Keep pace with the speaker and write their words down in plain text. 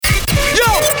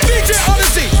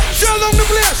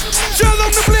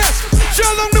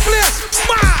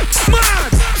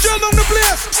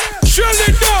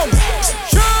it down.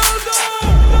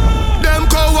 Them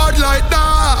coward like that.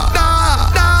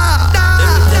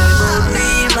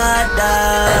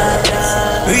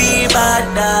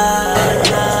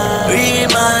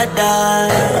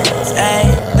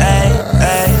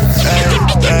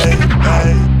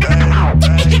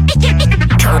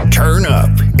 Turn up.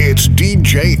 It's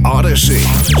DJ Odyssey.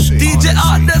 DJ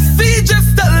Odyssey,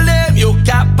 just tell them you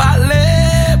can't parler.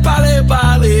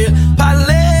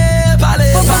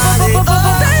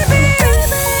 Baby,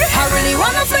 I really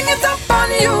wanna fling it up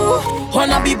on you.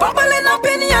 Wanna be bubbling up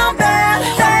in your bed.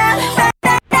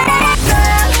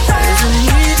 There's a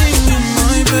meeting in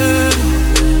my bed,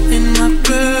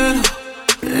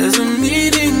 There's a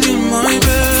meeting in my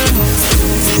bed,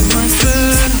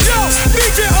 Yo,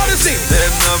 DJ Odyssey.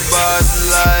 Them no bad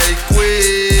like we.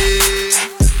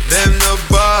 Them no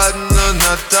bad none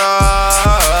at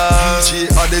all. DJ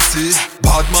Odyssey.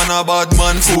 Bad man a bad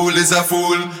man, fool is a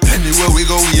fool. Anywhere we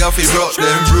go we have to rock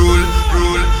them rule.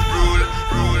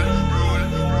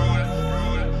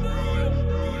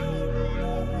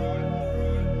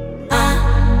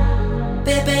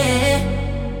 Baby.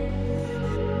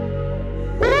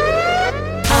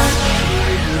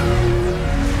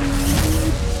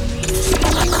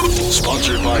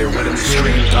 Sponsored by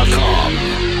RhythmStream.com.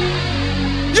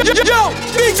 Yo,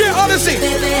 DJ Odyssey.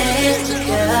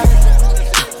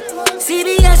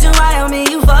 CBS and Wyoming,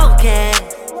 you focus.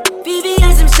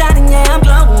 BBS, I'm shining, yeah, I'm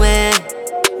glowing.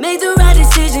 Make the right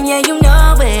decision, yeah, you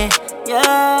know it.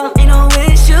 Yeah, ain't no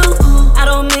issue, I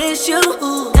don't miss you.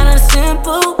 Kinda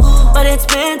simple, but it's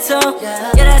mental.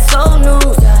 Yeah, that's so new.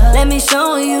 Let me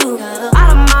show you. Out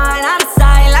of mind, out of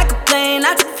sight, like a plane,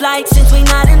 I took flight since we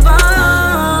not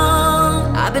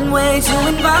involved. I've been way too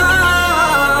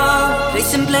involved.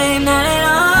 Placing blame, not at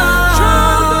all.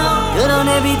 Good on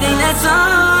everything that's on.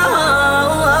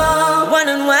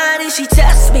 Wondering why did she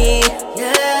test me?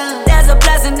 Yeah, there's a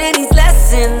blessing in these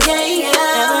lessons. Yeah.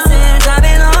 Ever since I've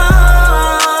been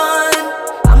on,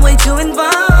 I'm way too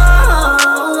involved.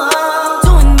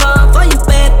 Too involved for you,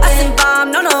 babe. I think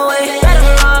bomb, no way.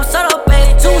 Better off, solo,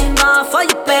 babe. Too involved for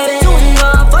you, babe. Too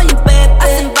involved for you, babe. I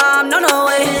think bomb, no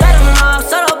way. Better off,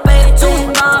 solo, babe. Too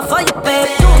involved for you, babe.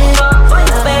 Too involved for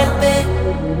you, babe.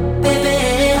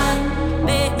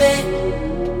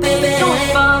 Baby. Too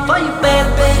involved for you, babe.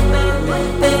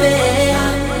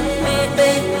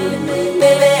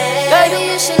 Baby,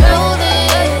 you should know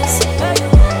this.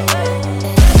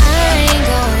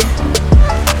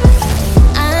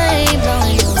 I ain't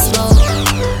blowing no smoke.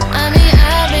 I mean,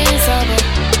 I've been sober,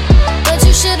 but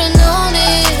you should've known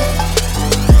it.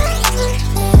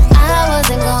 I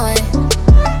wasn't going,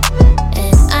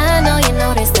 and I know you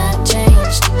noticed I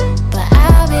changed, but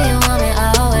I'll be your woman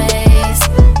always,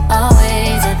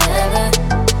 always and ever,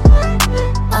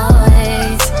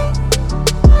 always,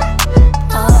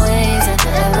 always and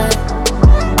ever.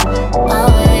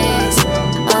 Always,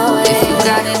 always. If you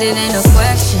got it, it ain't a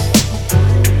question.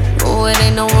 Oh, it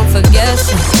ain't no room for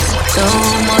guessing. So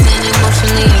more than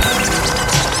emotionally.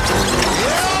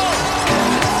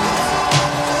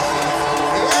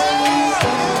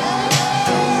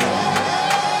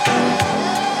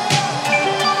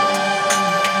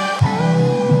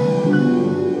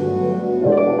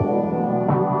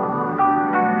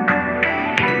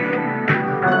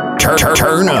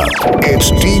 Turn up.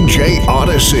 It's DJ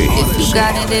Odyssey. If you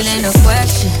got it, it ain't a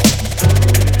question.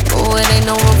 Oh, it ain't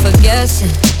no room for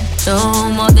guessing. So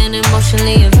more than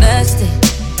emotionally invested.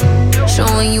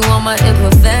 Showing you all my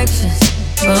imperfections.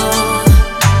 Oh,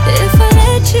 if I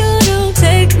let you, don't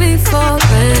take me for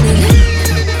granted.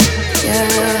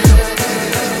 Yeah.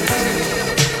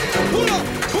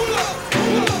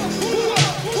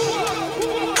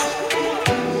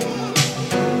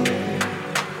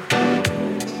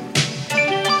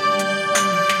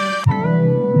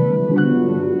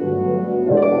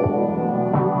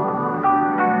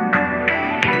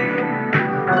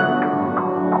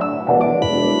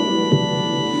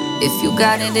 If you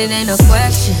got it, it ain't a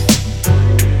question.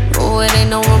 Oh, it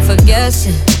ain't no room for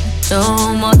guessing. So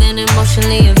more than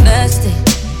emotionally invested.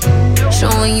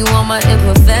 Showing you all my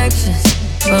imperfections.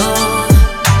 Oh,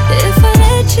 if I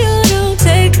let you, don't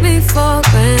take me for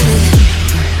granted.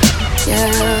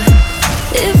 Yeah.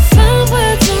 If I'm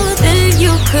worth more than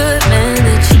you could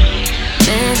manage,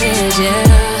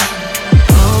 yeah.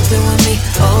 Open with me,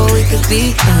 oh, we could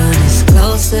be honest.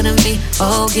 Closer to me,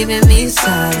 oh, giving me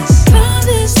solace.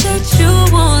 Promise that you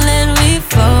won't let me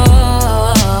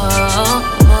fall.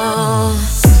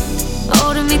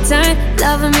 Holding me tight,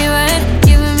 loving me right,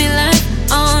 giving me life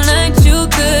all night. You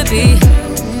could be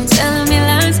telling me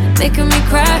lies, making me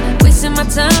cry, wasting my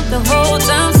time the whole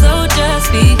time. So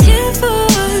just be careful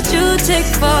what you take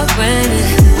for granted.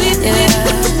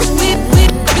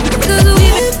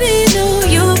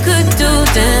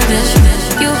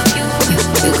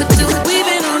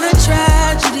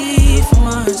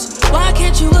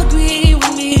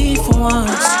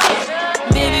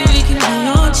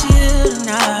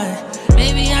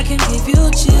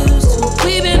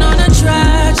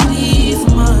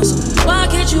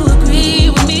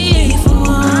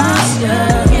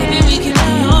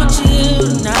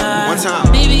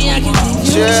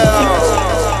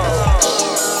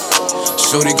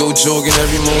 Shorty go jogging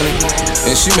every morning,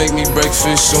 and she make me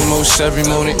breakfast almost every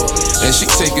morning. And she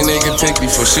take a nigga pic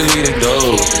before she leave the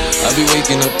door. I be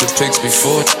waking up the pics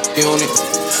before on it.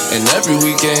 And every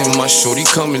weekend my shorty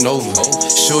coming over.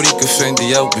 Shorty can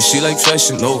Fendi out, but she like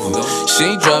Fashion Nova. She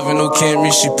ain't driving no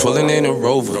Camry, she pulling in a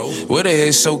Rover. With her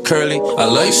hair so curly, I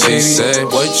like she said,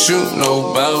 what you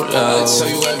know about us? I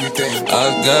tell you everything.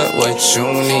 I got what you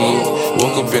need.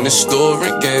 Woke up in the store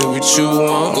and get what you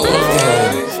want. Go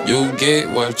ahead, you get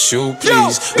what you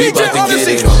please. We bout to get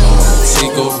it on.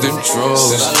 Take off them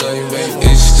drawers.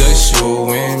 It's just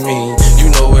you and me. You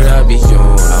know what I be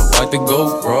on. I'm about to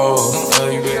go raw.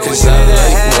 Cause I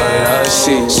like what I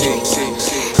see.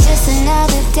 Just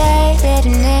another day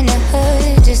living in the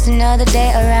hood. Just another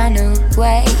day around the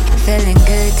way. Feeling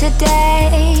good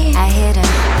today. I hit her,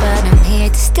 but I'm here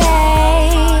to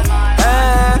stay.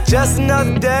 Just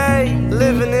another day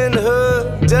living in the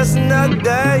hood. Just another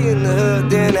day in the hood.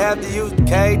 Didn't have to use the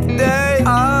K today.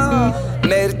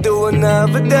 Made it through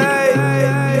another day.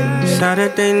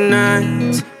 Saturday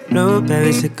nights,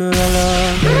 blueberry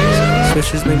cigarillos.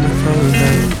 Swishers make my throat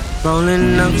hurt.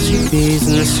 Rolling up CDs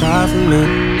in the side for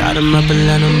me. Light them up and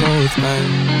let them both burn.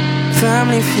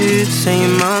 Family feud,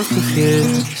 saying mom's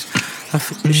confused. I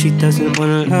figure she doesn't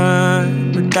wanna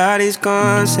learn, but daddy's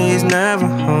gone, say he's never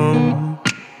home.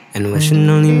 And wishing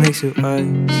only makes it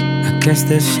worse. I guess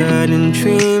there's certain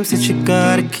dreams that you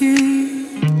gotta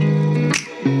keep,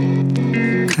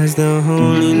 cause they'll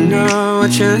only know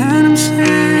what you let them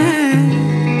say.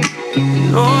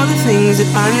 And all the things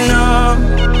that I know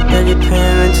that your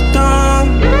parents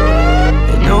don't.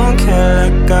 They don't care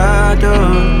like I do,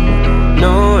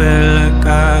 nowhere like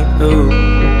I do.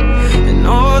 And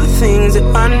all the things that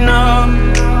I know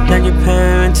that your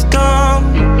parents don't.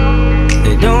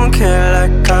 They don't care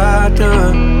like I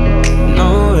do,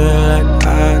 nowhere like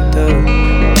I do,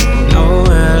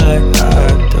 nowhere like I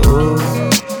do.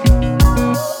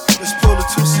 Let's pull the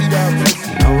 2-seat out,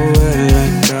 baby. Nowhere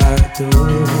like I do.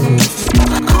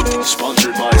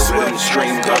 Sponsored by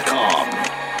RhythmStream.com.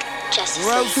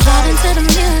 Vibing to the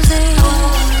music,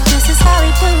 this is how we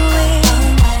do it.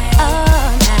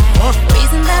 All night,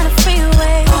 reason down the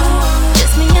freeway,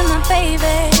 just me and my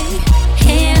baby.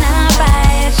 In our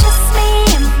ride, just me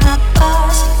and my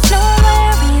boss, no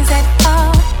worries at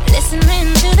all. Listening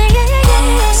to the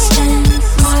music.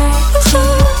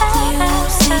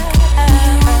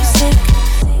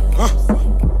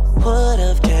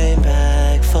 Would've came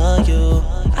back for you.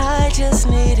 I just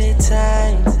needed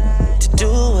time to do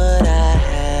what I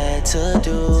had to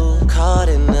do. Caught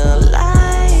in the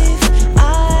life,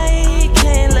 I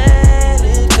can't let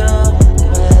it go.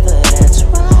 Whether that's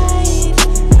right,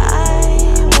 I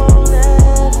won't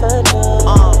ever know.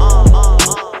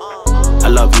 I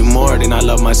love you more than I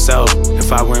love myself.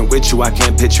 If I weren't with you, I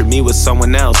can't picture me with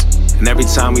someone else. And every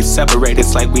time we separate,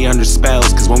 it's like we under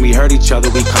spells. Cause when we hurt each other,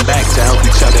 we come back to help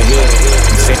each other heal.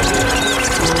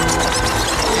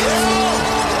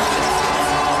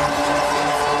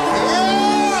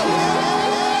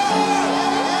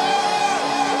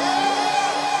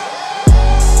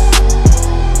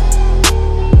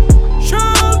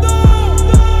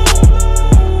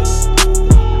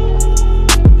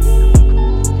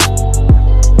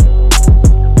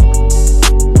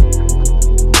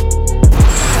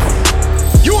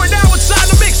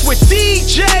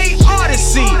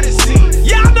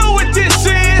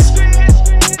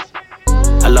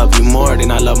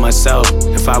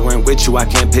 If I weren't with you, I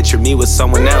can't picture me with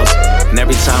someone else. And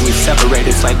every time we separate,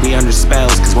 it's like we under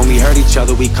spells. Cause when we hurt each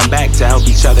other, we come back to help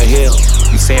each other heal.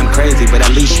 You say I'm crazy, but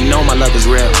at least you know my love is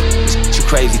real. You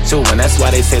crazy too, and that's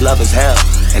why they say love is hell.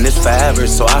 And it's forever,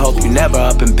 so I hope you never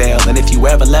up and bail. And if you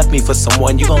ever left me for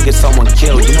someone, you gon' get someone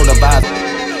killed. You know the vibe.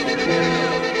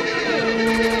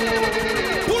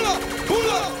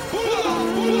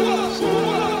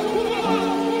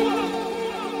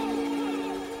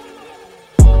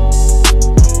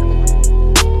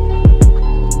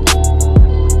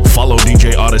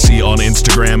 Odyssey on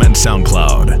Instagram and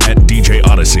SoundCloud at DJ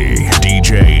Odyssey,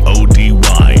 DJODYSSEY,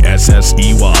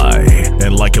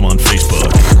 and like him on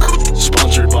Facebook.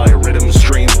 Sponsored by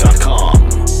RhythmStream.com.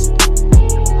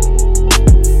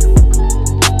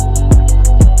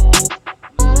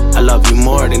 I love you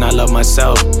more than I love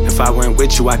myself. If I weren't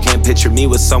with you, I can't picture me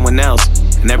with someone else.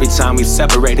 And every time we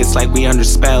separate, it's like we under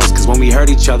spells. Cause when we hurt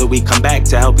each other, we come back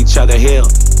to help each other heal.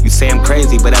 You say I'm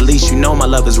crazy, but at least you know my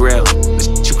love is real.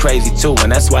 But you crazy too,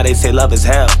 and that's why they say love is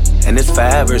hell. And it's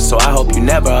forever, so I hope you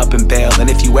never up and bail. And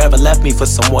if you ever left me for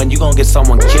someone, you gon' get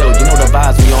someone killed. You know the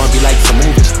vibes we on be like some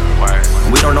movies.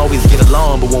 And we don't always get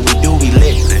along, but when we do, we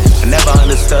lit. I never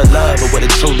understood love or what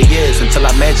it truly is until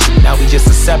I met you. Now we just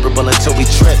inseparable until we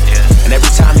trip. And every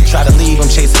time you try to leave, I'm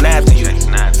chasing after you.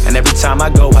 And every time I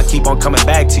go, I keep on coming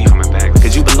back to you.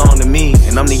 Cause you belong to me,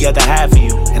 and I'm the other half of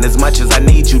you. And as much as I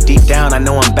need you, deep down, I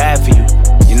know I'm bad for you.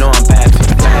 You know I'm bad for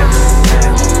you.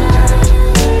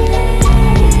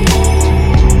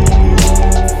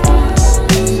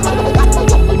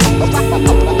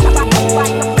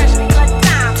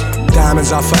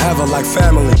 Diamonds are forever like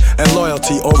family and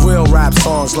loyalty, or real rap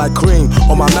songs like Cream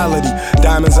or my melody.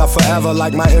 Diamonds are forever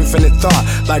like my infinite thought,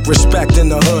 like respect in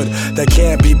the hood that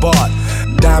can't be bought.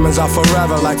 Diamonds are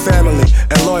forever like family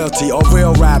and loyalty, or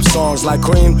real rap songs like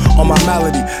Cream or my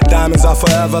melody. Diamonds are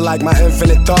forever like my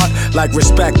infinite thought, like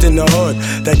respect in the hood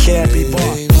that can't be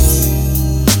bought.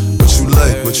 What you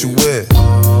like, what you wear?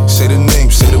 Say the name,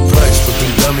 say the price, put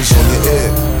them diamonds on your ear.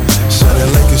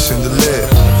 Shining like a chandelier.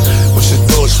 What's your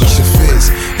thoughts, what's your fears?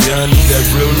 Yeah, I need that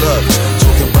real love.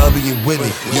 Talking Bobby and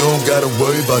Whitney. You don't gotta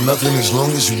worry about nothing as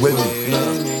long as you with me.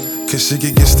 Cause shit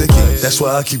can get sticky. That's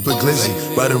why I keep a glizzy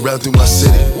riding around through my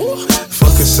city.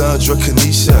 Fucking Sandra,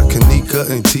 Kanisha, Kanika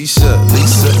and Tisha,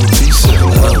 Lisa and Tisha.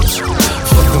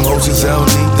 Fuck them hoes, I don't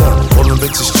need them. All them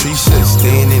bitches tree shit.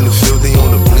 They ain't in the field, they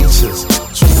on the bleachers.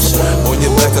 On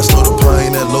your back, I start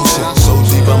applying that lotion. So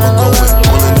deep, I'ma go in,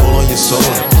 pulling all on your soul.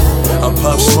 I'm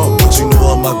Pop Smoke, but you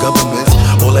know I'm my government.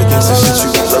 All that gangsta shit you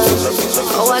can love it.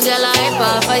 Oh, I got like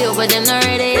pop for you, but them not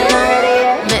ready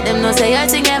yet. Make them know say I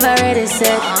think ever ready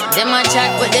set. Them a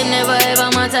chat, but them never ever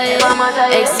matter yet.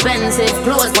 Expensive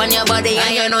clothes on your body,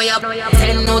 and you know you're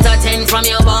 10 out of 10 from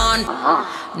your bond.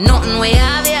 Nothing we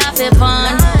have, you have to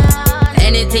pawn.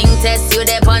 Anything test you,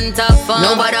 they on top form.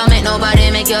 Nobody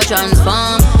make you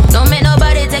transform. Don't make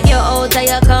nobody take you out till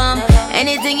you come.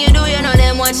 Anything you do, you know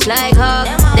them watch like hawk.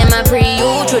 Them a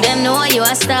pre-you, true them know you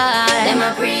a star. Them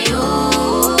a pre-you.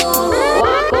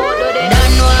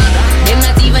 Done work, them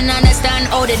not even understand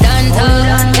how they done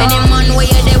talk. Any man where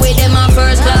you there with them a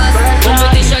first class.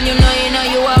 Competition, you know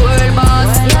you a world boss.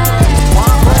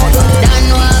 Done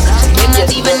work, them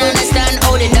not even understand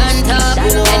how they done talk.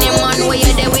 Any man where you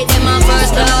there with them a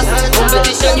first class.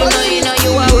 Competition, you know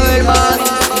you a world boss.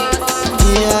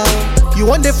 Yeah, you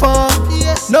want the phone?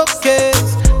 No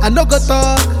case, I no go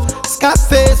talk.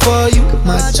 Scarface for you,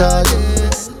 my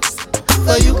charges.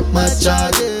 For you, my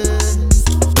charges.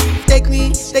 Take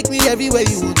me everywhere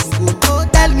you want to go.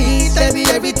 Tell me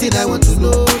everything I want to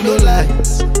know. No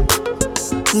lies,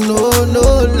 no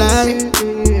lie.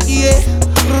 Yeah,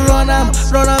 run am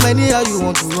anyhow you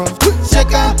want to run.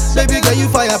 Check out, baby girl you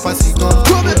fire pass it gun.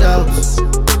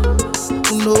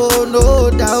 No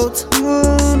doubt.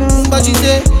 But you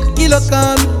say, kilo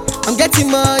come. I'm getting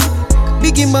money,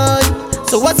 biggie money.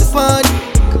 So what's the fun?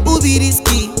 Who be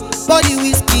risky? Body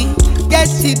whiskey, get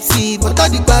tipsy, but all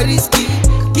the bar risky.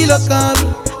 Kilo come,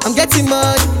 I'm getting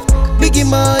money, biggie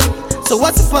money. So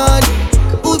what's the fun?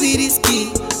 Who be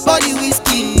risky? Body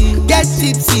whiskey, get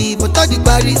tipsy, but all the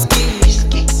bar risky.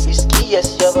 Risky,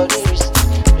 yes, your body risky.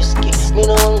 Me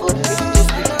no one go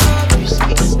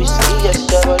 50-50. Risky, yes,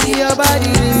 your body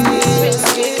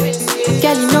risky.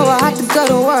 Girl, you know I have to go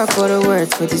to work for the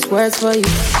words, for these words for you.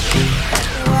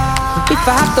 If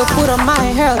I have to put on my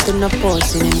health in the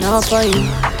portion enough for you.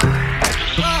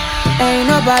 Ain't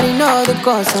nobody know the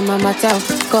cause of my matter,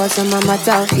 cause of my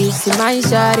matter. It's my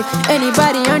shawty.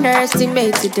 Anybody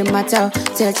underestimated the matter,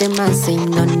 tell them I say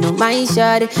no, my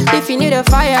shawty. If you need a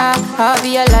fire, I'll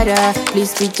be a ladder.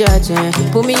 Please be judging,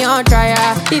 put me on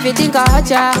trial. If you think I hurt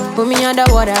ya, put me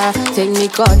underwater. Take me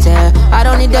caught, I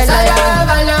don't need that liar.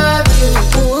 I love you,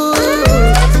 ooh,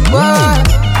 whoa.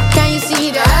 Can you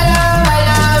see that? I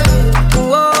love you,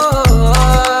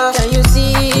 whoa. Can you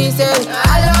see, say, I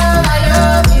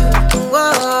love you.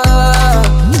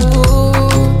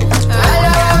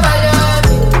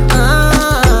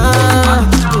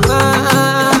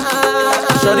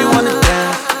 Shorty wanna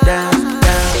dance.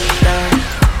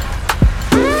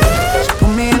 She put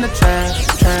me in the trance.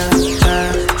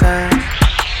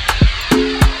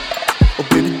 Oh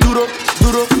baby, do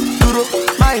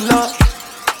my love.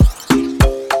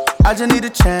 I just need a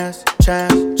chance.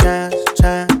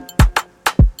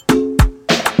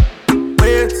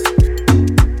 Wait.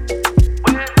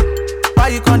 Why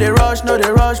you can't rush? No,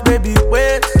 they rush, baby,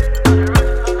 wait.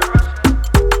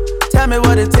 Tell me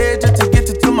what it takes just to get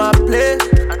you to my place.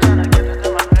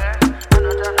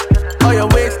 All your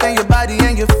waist and your body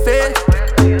and your face,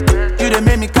 you done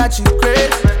made me catch you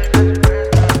crazy.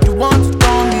 You want to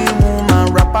turn me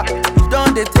woman rapper. You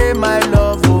done they take my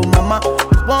love, oh mama.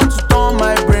 You want to turn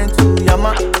my brain to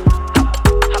yama.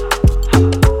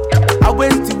 I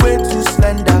waist you way too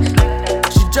slender.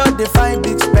 She just define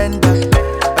big spender.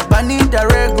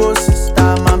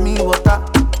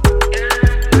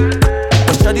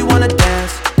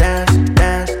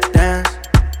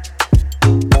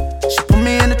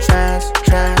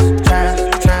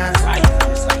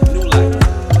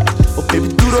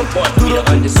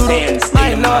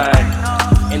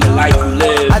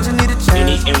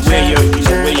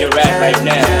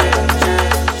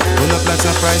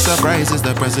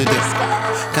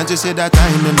 president. Can't you see that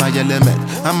I'm in my element?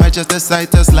 I might just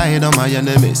decide to slide on my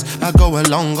enemies. I go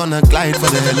along on a glide for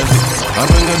the hell of it. I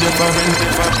bring a different.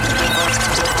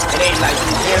 It ain't like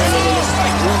you hearing it and it's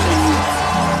like moving you.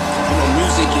 You know,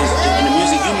 music is, and the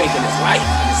music you making is life.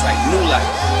 And it's like new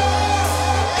life.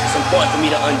 It's important for me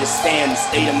to understand the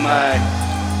state of mind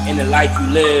and the life you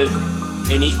live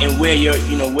and where you're,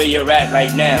 you know, where you're at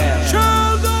right now.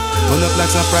 Pull up like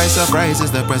surprise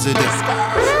is the president.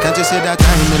 Can't you see that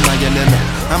I'm in my element?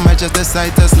 I might just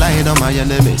decide to slide on my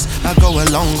enemies. I go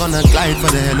along on a glide for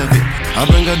the hell of it. I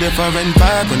bring a different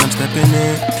vibe when I'm stepping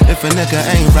in. If a nigga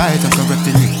ain't right, I'm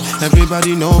correcting it.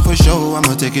 Everybody know for sure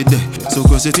I'ma take it there. So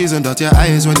cross your T's and dot your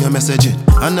I's when you're messaging.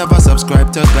 I never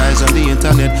subscribe to guys on the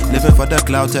internet, living for the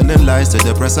cloud, telling lies to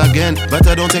the press again. But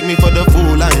I don't take me for the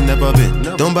fool, I ain't never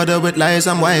been. Don't bother with lies,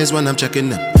 I'm wise when I'm checking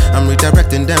them. I'm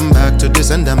redirecting them back to the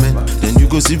sender man. Then you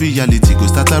go see reality, go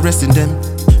start arresting them.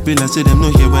 Realize see them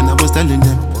no here when I was telling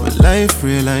them. But life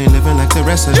real, I ain't living like the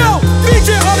rest of them. Yo,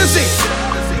 DJ Odyssey.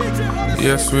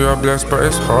 Yes, we are blessed, but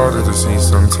it's harder to see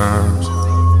sometimes.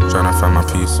 Trying to find my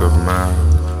peace of mind.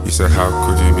 You said, how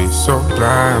could you be so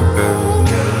blind,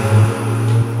 baby?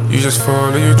 You just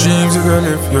follow your dreams, you gotta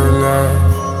live your life.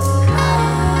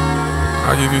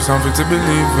 I'll give you something to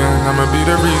believe in, I'ma be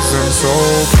the reason. So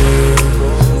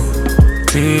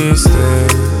please stay.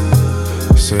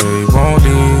 Say you won't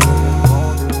leave.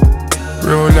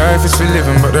 Real life is for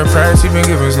living, but the price you've been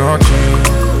given is not cheap.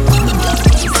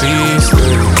 So please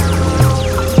stay.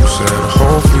 You share the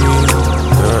whole feeling,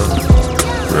 yeah.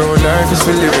 Real life is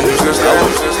for living, you just know.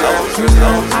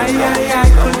 I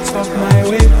could talk my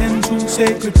way into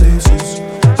sacred places.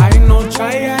 I know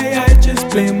try, I just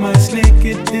play my snake,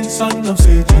 it in son of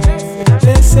Satan.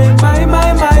 They say my,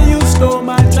 you stole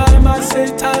my time. I say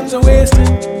time's a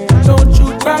wasting. Don't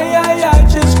you cry, I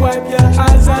just wipe your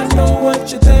eyes. I know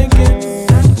what you're thinking.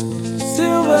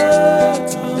 Silver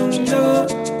tongue,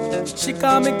 she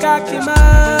call me cocky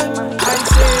man. I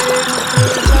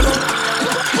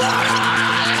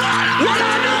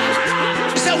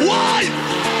say why?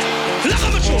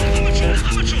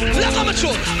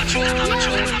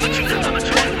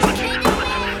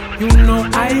 You know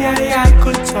I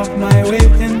could talk my way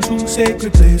into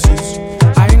sacred places.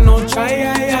 I know try,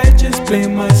 I just play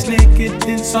my snake, it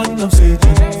in son of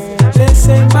Satan. They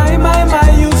say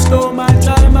my, you stole my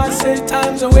time. I say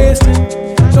time's a wasting.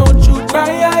 Don't you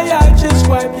cry, I just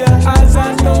wipe your eyes.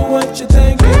 I know what you're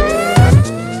thinking.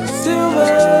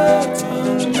 Silver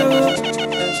tongue,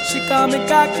 she call me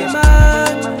cocky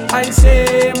man. I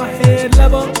say my head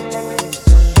level.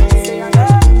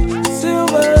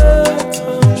 Silver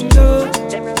tongue,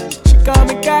 she call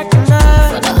me cocky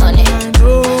man. For the honey,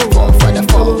 phone for the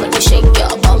phone when you shake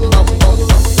your bum bum bum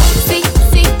bum. See,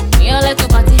 me I like to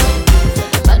party.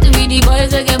 Party with the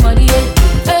boys that get money.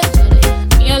 Hey,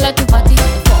 me I like to party.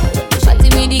 Party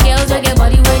with the girls that get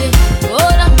body with it. Go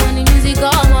down when the music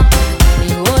come up.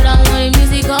 Go down when the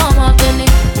music come up. Then they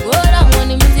go down when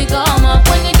the music come up.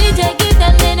 When the DJ give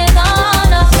them minutes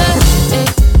on up. Hey,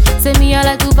 say me I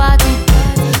like to party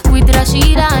with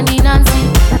Rashida and the Nancy.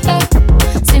 Hey,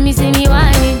 see me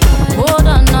whining. Hold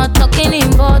on, not talking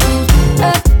in bottles.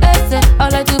 Say I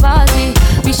like to party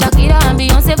with Shakira and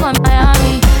Beyonce from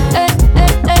Miami.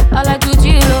 I like to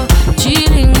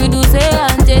chilling with Uze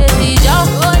and Jay-Z.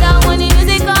 Just go down when the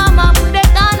music come up. Put it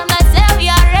down, I'm like, say we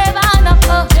are raving up.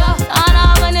 Turn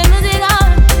on when the music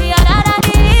come. We are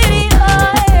da-da-dee-dee, oh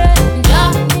yeah.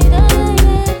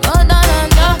 Go down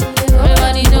and down.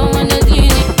 Everybody doing the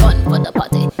DJ. 1 for the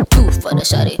party, 2 for the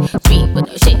shawty, 3 for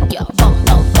the shake your bum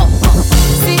bum bum bum.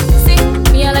 See,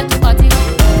 me I like to party.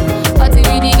 Party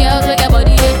with the girls with their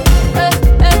body.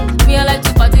 Me I like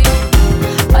to party.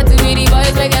 Party with the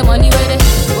boys with their money with it.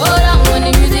 Go down when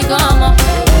the music come up.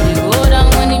 Go down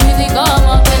when the music come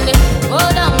up. Go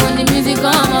down when the music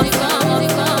come up.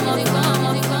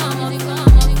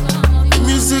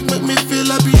 Music make me feel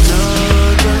happy,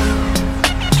 Georgia.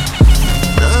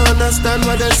 Don't understand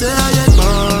what they say, I ain't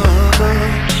born.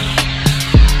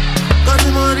 Got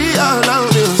the money all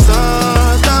out, you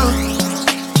start out.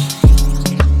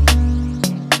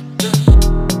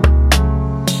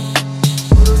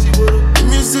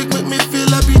 Music make me feel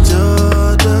happy,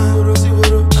 Georgia.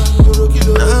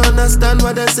 Don't understand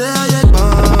what they say, I ain't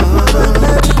born.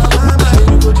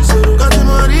 Got the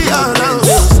money all out,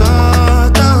 you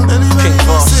start out. Anybody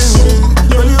listen,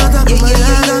 only what I put my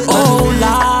head on. Oh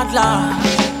Lord,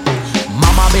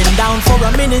 Mama been down for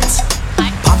a minute.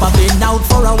 Papa been out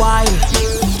for a while.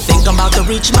 Think I'm about to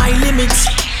reach my limits.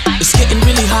 It's getting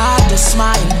really hard to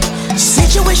smile.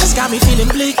 Situations got me feeling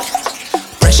bleak.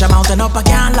 Pressure mounting up, I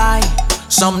can't lie.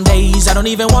 Some days I don't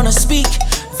even wanna speak.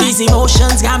 These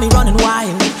emotions got me running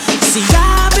wild. See,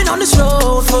 I've been on this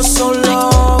road for so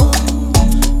long.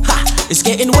 It's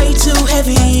getting way too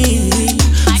heavy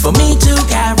for me to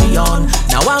carry on.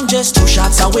 Now I'm just 2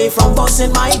 shots away from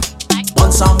busting my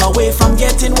 1 song away from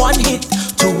getting 1 hit.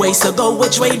 2 ways to go,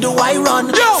 which way do I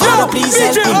run? Father, please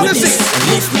help me with this and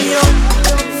lift me up.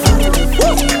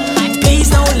 Please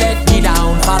don't let me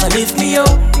down, Father, lift me up.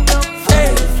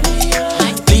 Hey.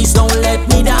 Please don't let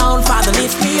me down, Father,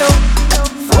 lift me up.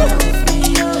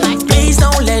 Please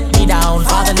don't let me down,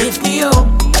 Father, lift me up.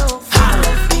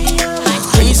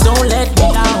 Please don't let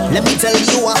me down. Let me tell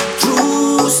you a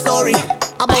true story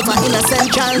about an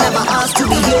innocent child never asked to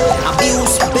be here.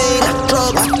 Abuse, pain,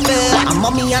 drugs, fear. And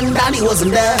mommy and daddy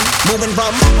wasn't there. Moving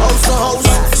from house to house,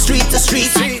 street to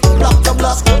street, block to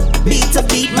block, beat to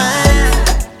beat, man.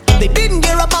 They didn't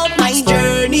hear about my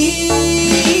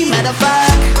journey. Matter of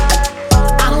fact,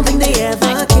 I don't think they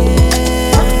ever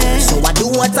care. So I do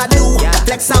what I do,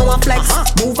 flex how I flex,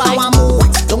 move how I move.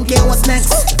 Don't care what's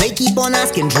next. They keep on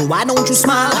asking, Drew, why don't you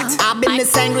smile? I've been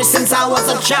this angry since I was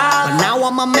a child, but now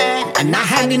I'm a man and I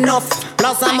had enough.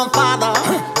 Plus I'm a father,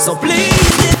 so please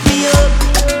lift me up.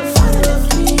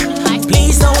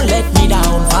 Please don't let me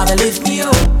down, Father, lift me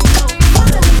up.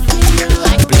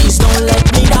 Please don't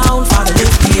let me down, Father,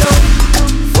 lift me up.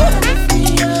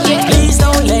 Please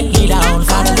don't let me down,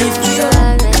 Father, lift me up.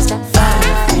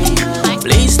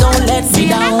 Please don't let me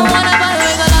down.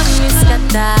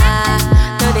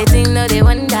 No, they think, no, they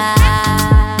wonder.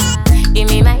 Give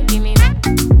me my.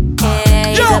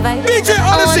 Hey, it's a vibe. DJ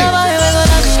Odyssey.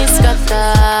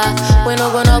 We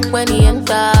no go knock when he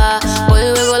enter.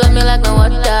 Boy, we go love me like no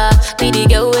water. Be the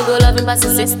girl, we go love him past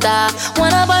his sister.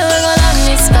 Wanna boy, we go love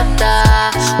me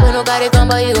scatter. We no got it come,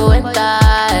 but you go enter.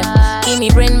 Give me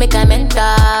brain, make a mental.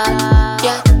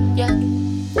 Yeah.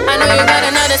 I know you got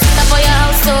another sister for your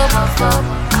house, so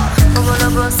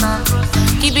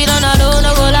keep it on the low,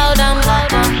 no go loud and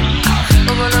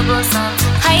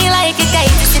high like a kite,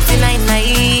 69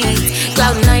 nights.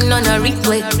 Cloud 9 on a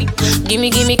replay.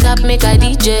 Gimme cap, make a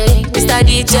DJ. Mr.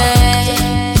 DJ,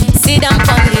 sit down on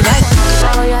the mic.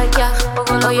 Oh yeah, yeah.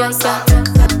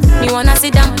 Me wanna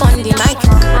sit down on the mic.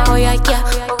 Oh yeah, yeah.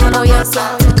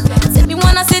 Say me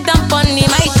wanna sit down on the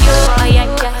mic. Oh yeah,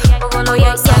 yeah.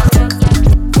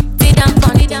 Sit down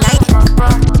on the mic.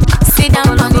 Sit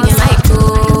down on the mic. Oh,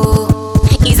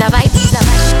 it's a vibe.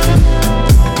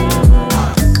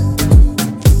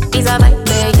 It's a vibe,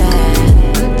 yeah.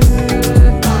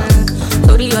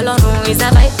 Tori Olorun, it's a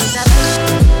vibe.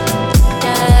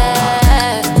 Yeah,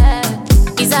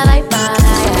 it's a vibe.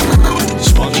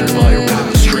 Sponsored by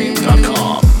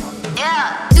RhythmStream.com. Yeah,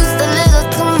 just a little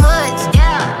too much.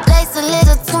 Yeah, lace a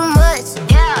little too much.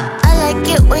 Yeah, I like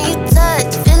it when you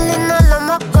touch. Feeling all on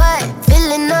my butt,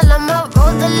 feeling all on my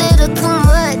road a little too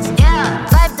much. Yeah,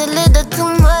 vibe a little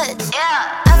too much. Yeah,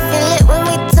 I feel it when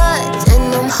we touch,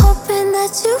 and I'm hoping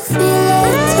that you feel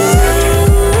it too.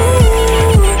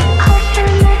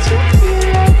 Hoping that you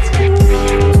feel it too.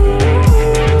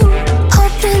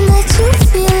 Hoping that you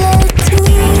feel it too.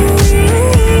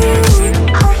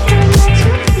 Hoping that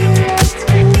you feel it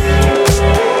too.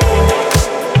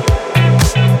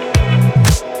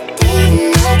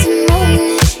 Didn't have to moan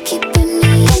it, keeping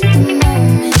me in the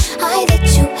moment. I that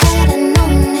you hadn't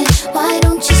known it. Why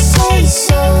don't you say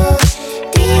so?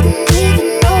 Didn't even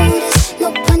notice. No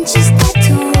punches that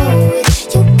to roll with.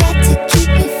 You got to keep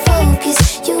me focused.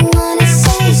 You wanna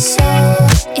say so?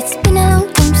 It's been a long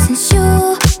time since you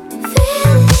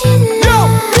feeling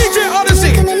love. DJ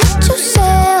Odyssey. Coming out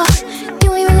yourself. You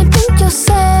ain't really think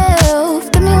yourself.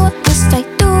 Tell me what must I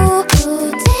do?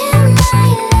 Damn my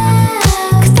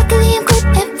love. 'Cause luckily I'm good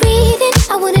at breathing.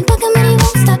 I wouldn't bug him and he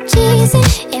won't stop cheesing.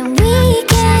 And we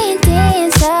can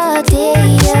dance all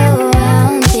day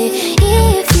around it.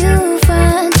 If you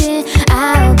frontin',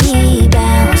 I'll be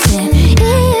bouncing.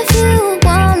 If you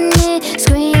want it,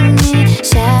 screaming,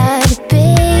 shout it,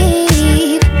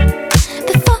 babe.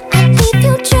 Before I leave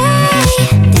you dry,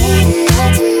 didn't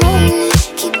have to moan it,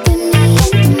 keeping me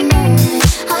in the moment.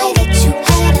 I that you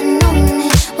hadn't known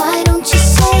it. Why don't you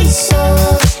say so?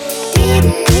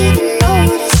 Didn't even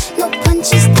notice. No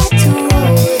punches that to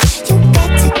roll with. You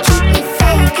got to keep me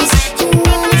focused. You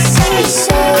wanna say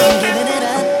so? Giving it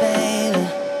up, baby.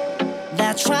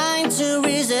 That trying to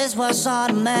resist was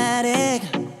automatic.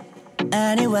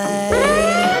 Anyway,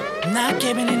 not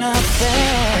giving it up,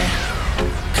 baby.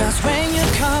 'Cause when you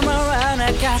come around,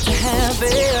 I got to have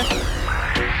it.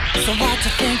 So what to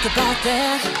think about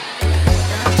that?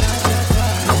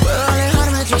 No puedo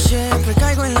alejarme de ti siempre,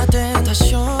 caigo en la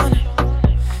tentación.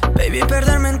 Baby,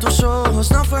 perderme en tus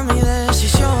ojos no fue mi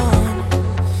decisión.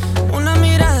 Una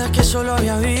mirada que solo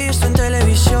había visto en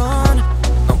televisión.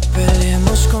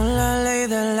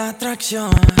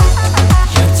 atracción.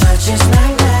 Your touch is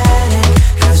magnetic,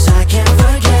 'cause I can't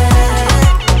forget it.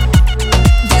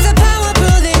 There's a power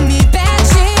pulling me back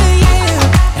to you.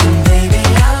 And baby,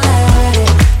 I'll let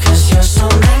it, 'cause you're so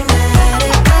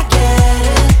magnetic, I get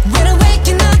it. When I'm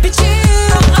waking up at you,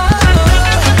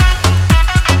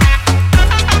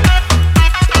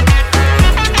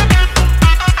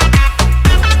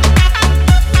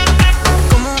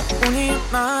 como un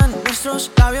imán,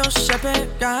 nuestros labios se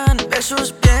pegan,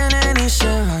 besos vienen y se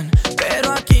van,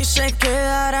 pero aquí se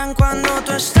quedarán cuando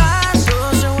tú estás.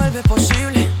 Todo se vuelve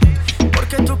posible,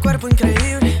 porque tu cuerpo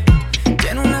increíble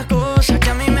tiene una cosa que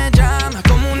a mí me llama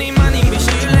como un imán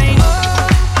invisible. Oh,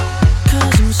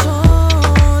 'cause I'm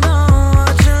sold on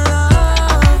what your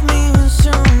love means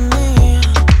to me.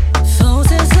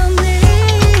 Forces of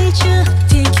nature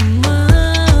taking my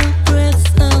breath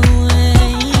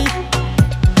away.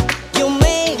 You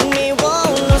make me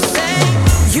wanna sing.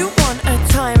 You want a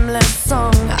timeless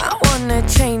song, I wanna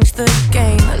change the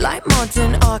game, like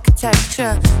modern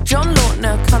architecture. John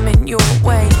Lautner coming your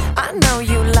way. I know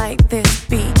you like this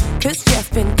beat, 'cause Jeff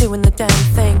been doing the damn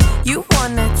thing. You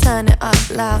wanna turn it up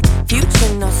loud,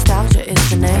 future nostalgia is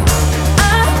the name.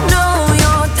 I know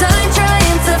you're done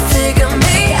trying to figure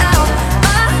me out.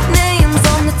 My name's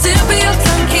on the tip of your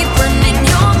tongue, keep running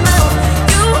your mouth.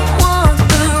 You want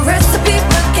the recipe,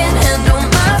 but can't handle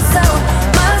my sound,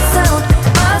 my sound,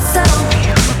 my sound.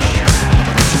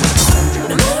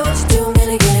 No matter what you do, I'm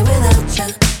gonna get it without you.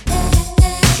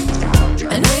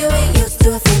 I know you ain't used to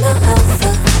a female alpha.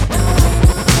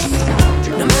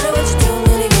 No matter what you do, I'm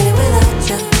gonna get it without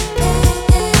you.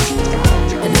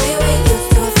 I know you ain't used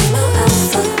to a female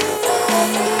alpha.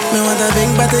 Me want a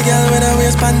big body girl with a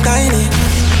waistband tiny,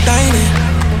 tiny.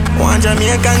 Want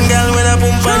Jamaican girl with a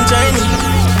boom pan shiny,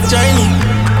 shiny.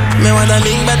 Me want a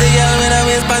big body girl with a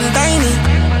waistband tiny,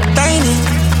 tiny.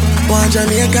 Want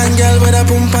Jamaican girl with a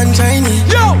boom pan shiny.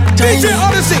 Yo, DJ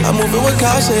Odyssey. I'm moving with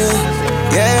caution,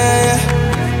 yeah.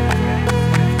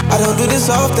 I don't do this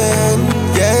often,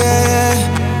 yeah.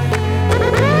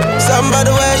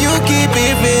 Somebody where you keep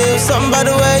it real,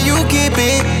 somebody where you keep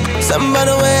it,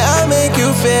 somebody where I make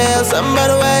you feel,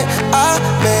 somebody where I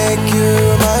make you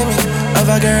remind me of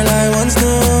a girl I once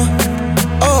knew.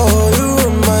 Oh, you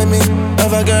remind me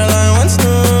of a girl I once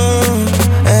knew.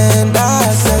 And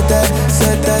I said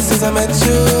that since I met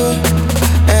you.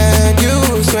 And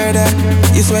you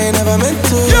swear you never meant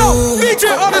to. Yo, DJ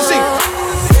Odyssey.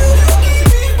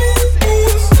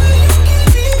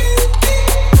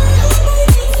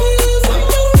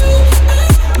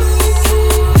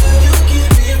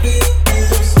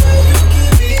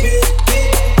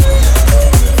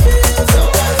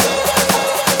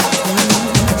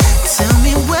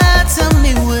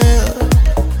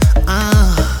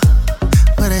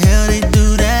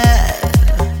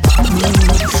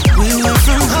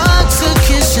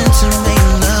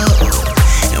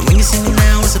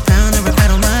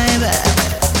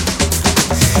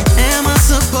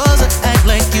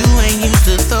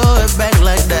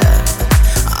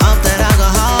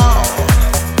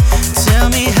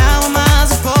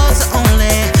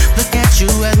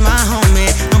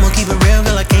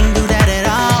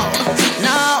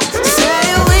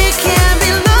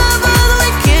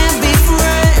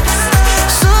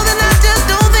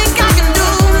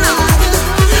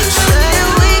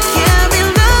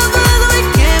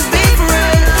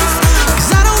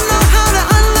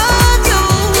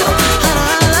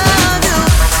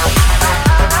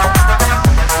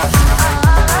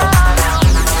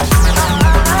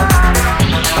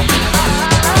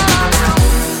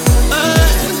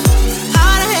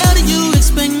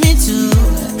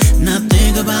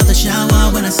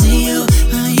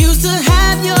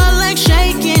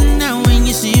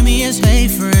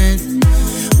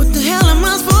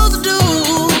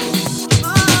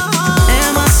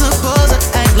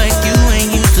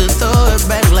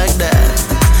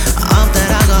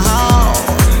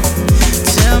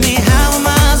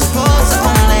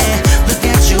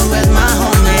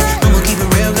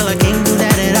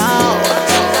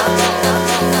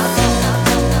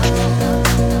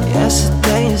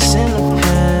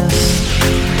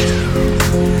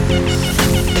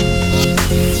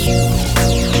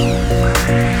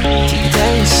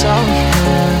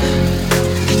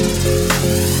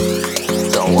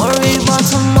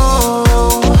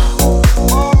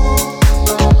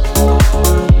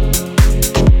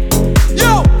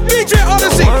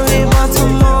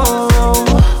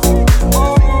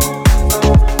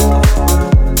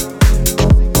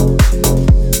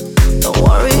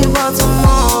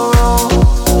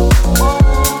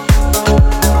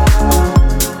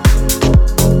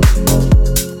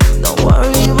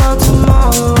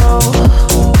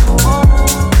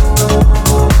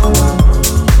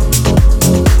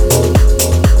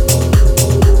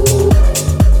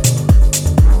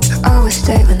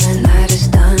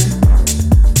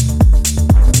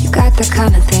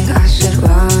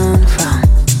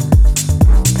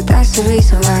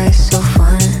 So why it's so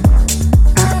fun?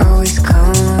 I always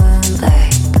come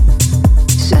back,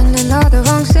 sending all the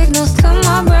wrong signals to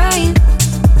my brain,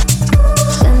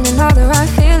 sending all the right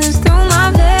feelings through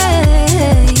my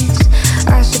veins.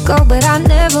 I should go, but I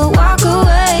never walk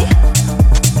away.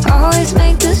 Always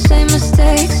make the same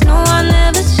mistakes. No, I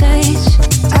never change.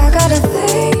 I got a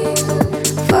thing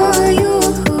for you.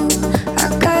 I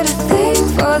got a thing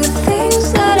for the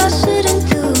things that I shouldn't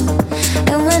do.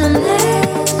 And when I'm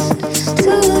next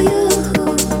to you,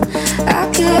 I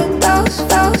get those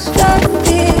feelings.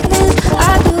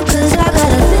 I do, 'cause I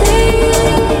got a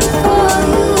thing for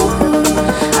you.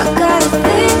 I got a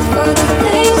thing for the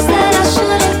things that I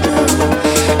shouldn't do.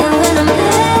 And when I'm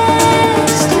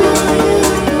next to you,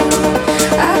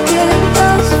 I get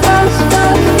those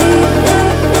feelings.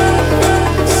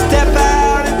 Step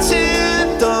out into the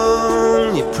dawn.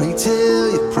 You pray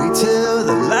till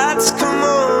the lights come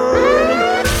on.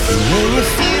 And when you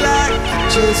feel like you've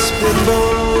just been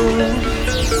born,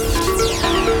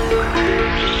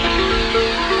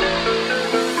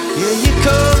 yeah, you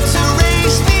come to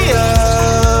raise me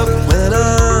up when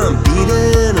I'm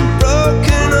beaten and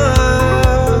broken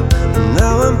up. And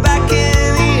now I'm back in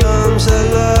the arms of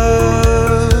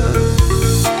love.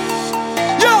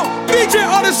 Yo, BJ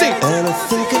Odyssey. And I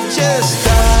think I just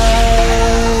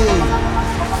died.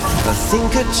 I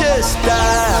think I just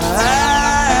died.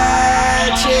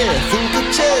 Yeah, I think I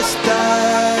just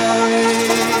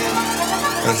died.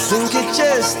 I think I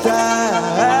just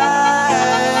died.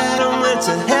 I went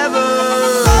to heaven.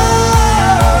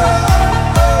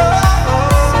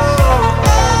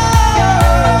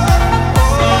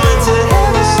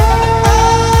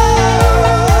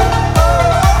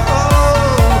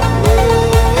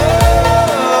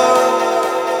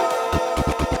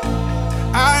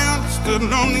 I understood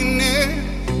loneliness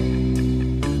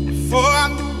before I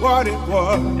knew what it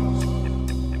was.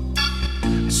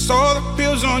 I saw the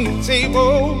pills on your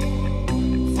table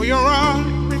for your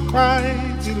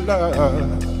unrequited love. Oh,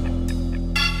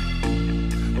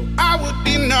 I would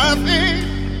be nothing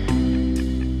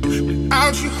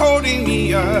without you holding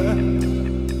me up.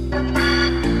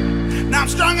 Now I'm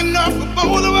strong enough for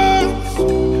both of us,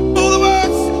 both of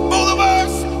us, both of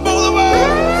us, both of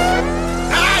us.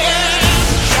 I am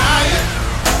a giant.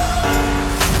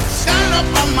 Stand up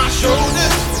on my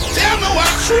shoulders. Tell me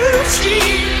what you see.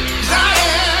 'Cause I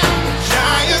am a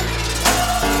giant.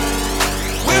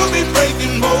 We'll be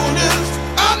breaking boulders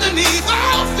underneath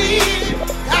our feet.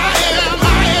 I am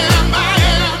a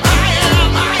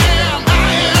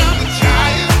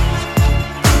giant.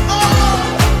 Oh,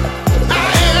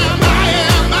 I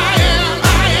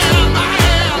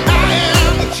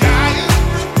am a giant.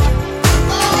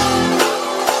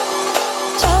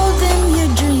 Told them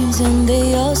your dreams and they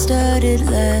all started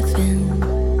laughing.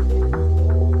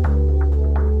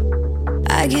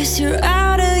 I guess you're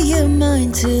out of your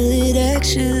mind till it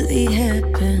actually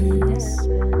happens.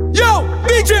 Yo,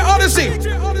 BJ Odyssey.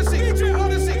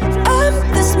 I'm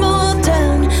the small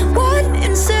town, 1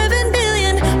 in 7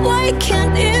 billion. Why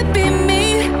can't it be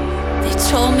me? They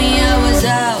told me I was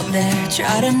out there,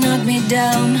 tried to knock me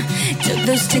down. Took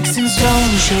those sticks and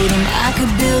stones, showed them I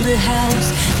could build a house.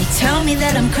 They tell me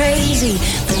that I'm crazy,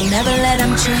 but I'll never let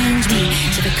them change me.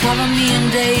 So they cover me in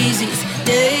daisies,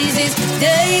 daisies,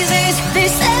 daisies. They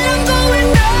said I'm going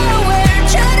nowhere,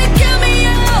 try to get me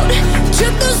out.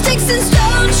 Took those sticks and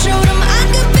stones, showed them I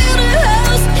could build a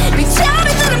house. They tell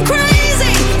me that I'm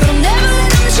crazy, but I'll never let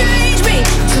them change me.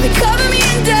 So they cover me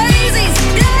in daisies,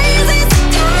 daisies,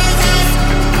 daisies.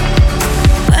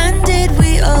 When did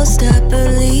we all stop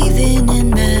believing in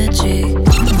magic?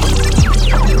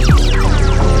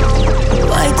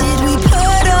 Why did we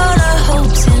put all our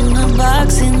hopes in a box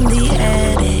in the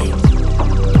attic?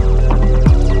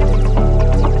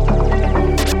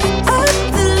 I'm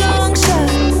the long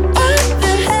shot, I'm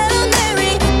the Hail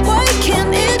Mary. Why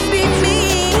can't it be me?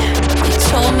 They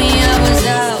told me I was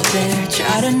out there,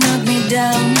 tried to knock me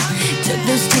down. Took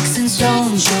those sticks and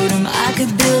stones, showed them I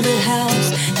could build a house.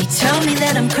 They tell me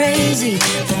that I'm crazy,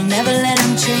 but I'll never let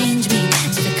them change me.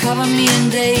 So they cover me in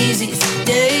daisies,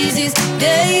 daisies,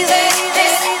 daisies.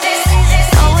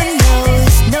 No one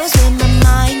knows where my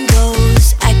mind goes.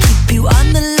 I keep you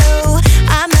on the low,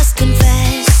 I must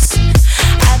confess.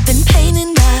 I've been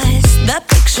painting eyes, that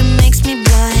picture makes me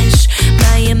blush.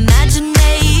 My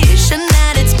imagination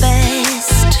at its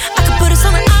best. I could put us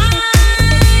on an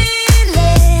island,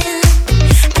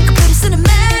 I could put us in a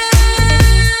mansion,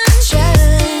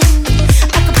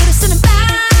 I could put us in a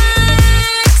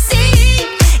backseat.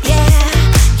 Yeah,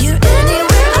 you're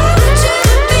anywhere I want you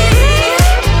to be.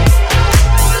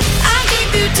 I keep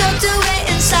you tucked away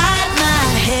inside my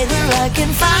head where I can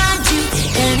find you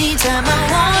anytime I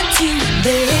want you,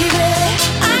 baby.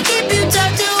 I keep you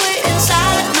tucked away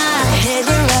inside my head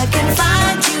where I can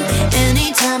find you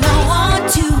anytime I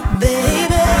want you,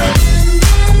 baby.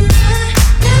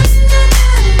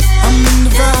 I'm in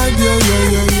the vibe, yeah, yeah,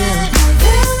 yeah, yeah.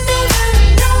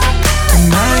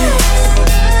 Tonight,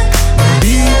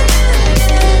 be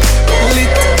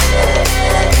lit.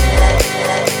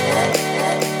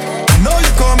 I know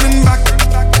you're coming back.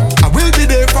 I will be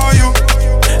there for you.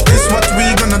 This what we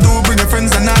gonna do. Bring your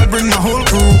friends and I'll bring my whole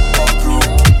crew.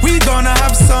 We gonna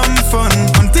have some fun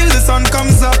until the sun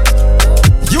comes up.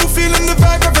 You feeling the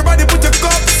vibe? Everybody put your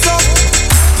cups up.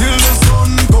 Till the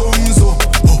sun comes up,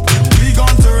 we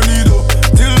gon' turn it up.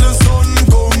 Till the sun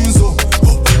comes up,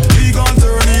 we gon'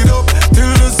 turn it up.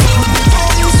 Till the sun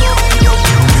comes up,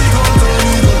 we gon' turn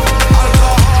it up.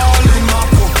 Alcohol in my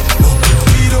cup,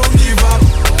 we don't give up.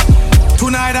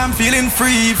 Tonight I'm feeling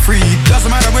free, free. Doesn't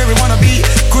matter where we wanna be.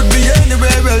 Could be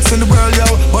anywhere else in the world, yo.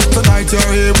 But tonight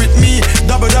you're here with me.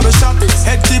 Double shot,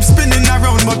 head keeps spinning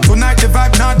around. But tonight the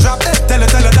vibe not drop. Tell her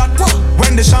that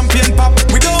when the champagne pop,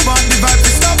 we don't want the vibe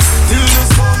to stop. Till the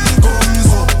sun comes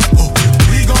up,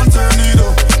 we gon' turn it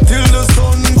up. Till the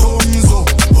sun comes up,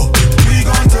 we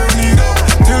gon' turn it up.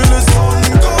 Till the sun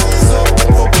comes up,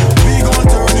 we gon'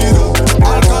 turn it up.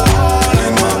 Alcohol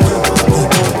in my cup,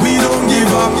 we don't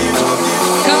give up.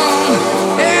 Come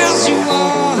as you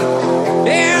are,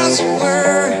 as you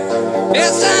were,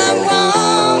 as I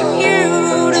want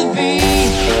you to be,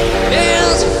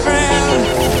 as a friend,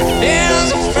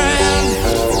 as a friend,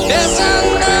 as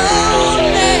unknown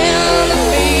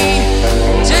enemy.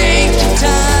 Take your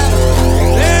time,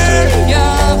 hurry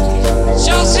up,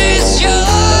 just is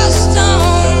yours,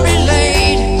 don't be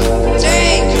late.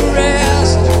 Take a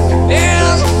rest,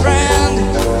 as a friend,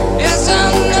 as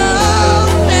unknown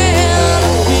enemy.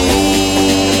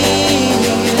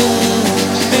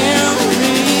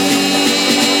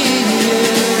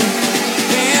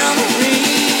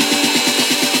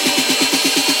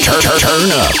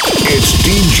 Turn up. It's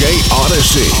DJ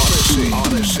Odyssey.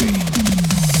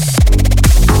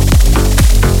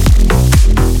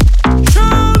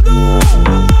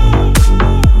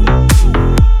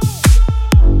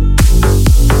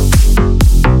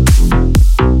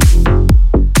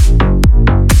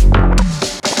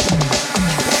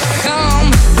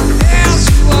 Come as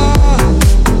you are,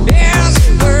 as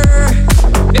you were,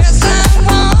 as I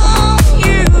want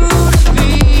you to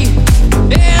be,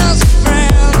 as a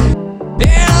friend,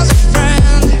 as a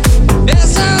friend,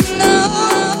 as I know.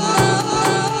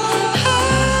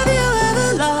 Have you ever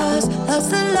lost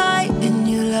the light in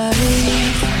your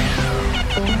life?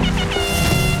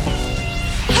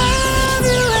 Have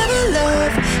you ever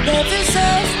left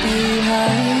yourself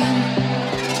behind?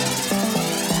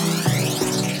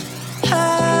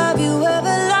 Have you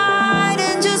ever lied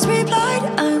and just replied,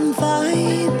 I'm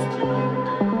fine?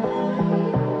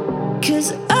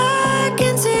 'Cause I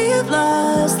can see you've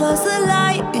lost the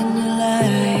light in your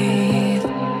life.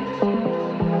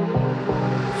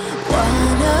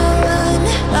 Wanna run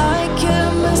like your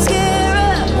mascara,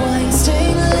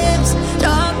 wasting lips,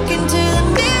 talking to the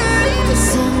mirror. The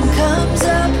sun comes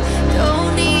up,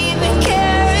 don't even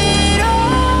care at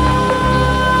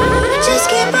all. Just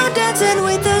keep on dancing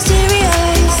with those teary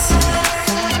eyes.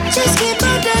 Just keep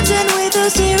on dancing with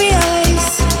those teary eyes.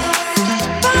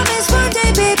 Promise one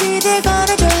day, baby, they're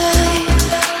gonna dry.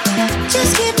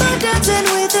 Just keep on dancing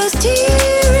with those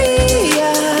teary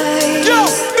eyes. Yo,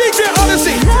 DJ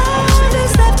Odyssey. Love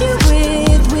has left you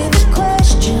with a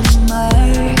question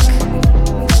mark.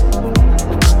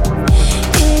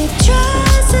 If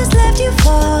trust has left you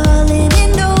falling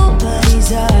in nobody's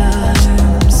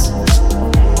arms.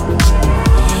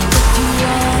 If you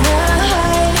wanna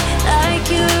hide like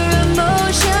your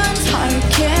emotions, heart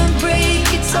can't break,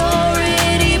 it's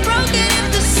already broken. If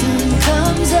the sun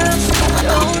comes up,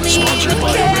 don't even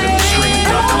care.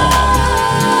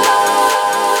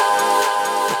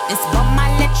 This bum, I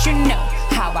let you know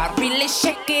how I really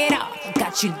shake it off.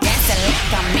 Got you dancing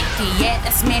like I'm Mickey, yeah,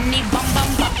 that's Minnie Bum Bum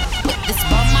Bum. With this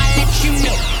bum, I let you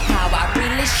know how I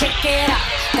really shake it off.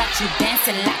 Got you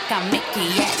dancing like I'm Mickey,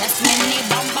 yeah, that's Minnie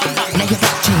Bum Bum Bum. Now you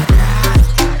got you.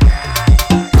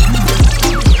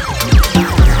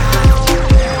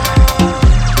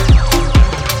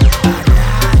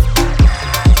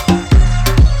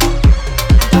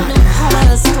 Don't know how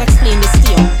else to explain this to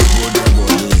you.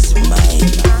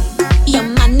 Your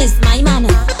man is my man.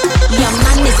 Your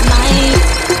man is mine.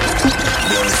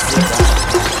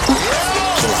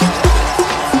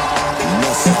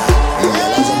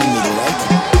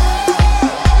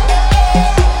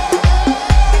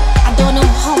 I don't know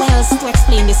how else to explain.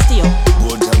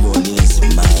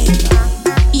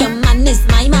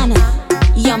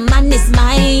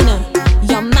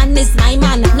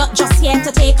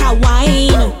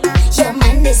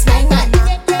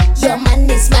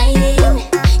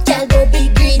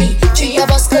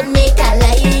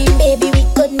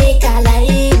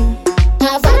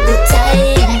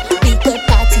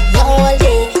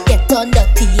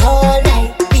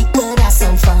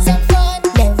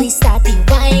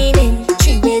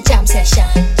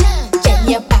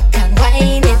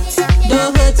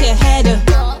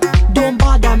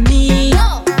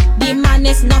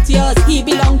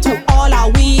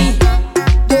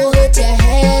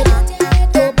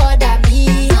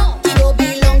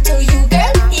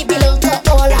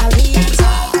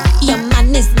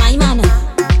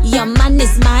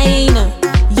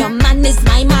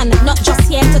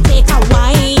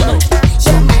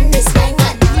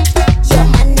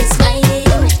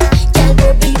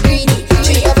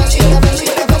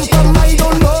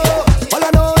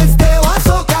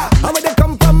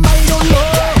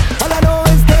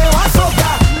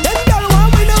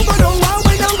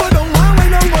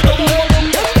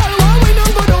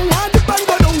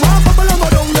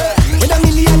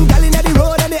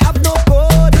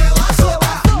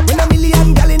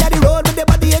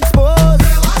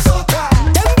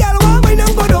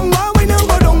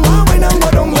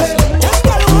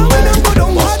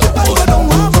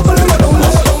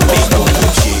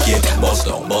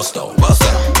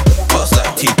 bust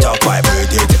that. TikTok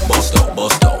vibrate it, bust down,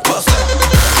 bust down, bust that.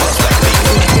 Bust that big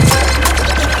boom boom.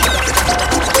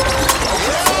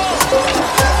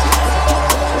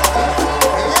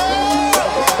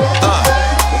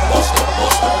 Bust down,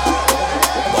 bust down,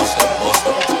 bust down, bust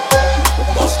down,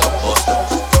 bust down, bust down,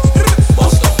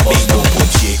 bust down. Big boom boom,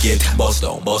 shake it, bust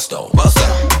down, bust down, bust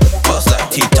that. Bust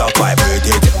that. TikTok vibrate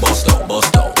it, bust down,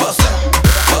 bust down, bust that.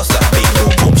 Bust that. Big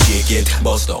boom boom, shake it,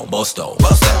 bust down, bust down,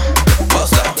 bust that.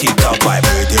 Bust that. TikTok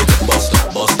vibrate it, bust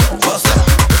down, bust down, bust that.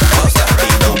 Bust that.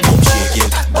 Big boom boom, shake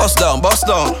it. Bust down, bust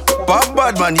down. Pop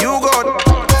bad man, you got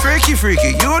freaky,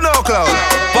 freaky, you know clown.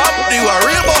 Pop, you a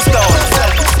real bust down.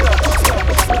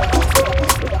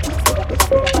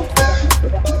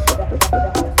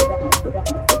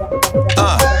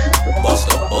 Bust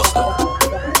down, bust down,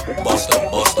 bust down,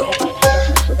 bust down,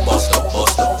 bust down,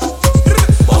 bust down,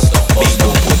 bust down. Big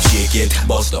boom boom, shake it,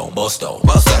 bust down, bust down,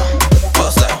 bust that,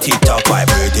 bust that. TikTok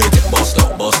vibrate it, bust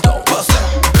down, bust down, bust that,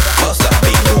 bust that.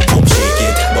 Big boom boom, shake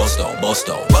it, bust down, bust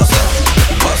down, bust that,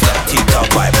 bust that. TikTok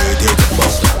vibrate it,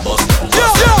 bust down, bust down,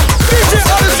 bust down. DJ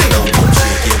Odyssey,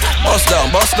 shake it, bust down,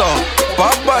 bust down.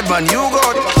 Pop bad man, you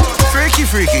got freaky,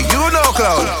 freaky, you know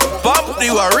clown. Pop,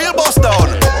 you a real bust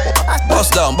down.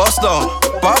 Bust down, bust down.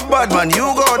 Pop bad man,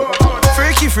 you got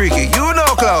freaky, freaky, you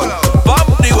know clown. Pop,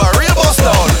 you a real bust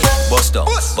down. bust down,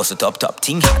 bust it up,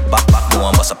 ting hot, back, no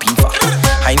one bust up in fat.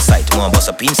 Hindsight, no one bust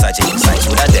up inside, your insides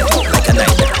would have dead like a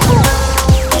nightmare.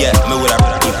 Yeah, me woulda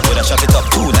shut it up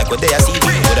too, like what they a see.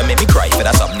 Woulda make me cry for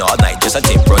that something all night. Just a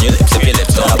tip on your lips if your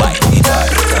lips don't bite.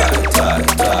 Tight,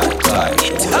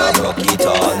 rock it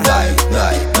all night.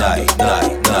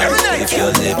 If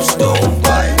your lips don't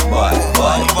bite,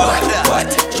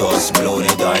 just blow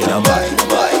the dynamite.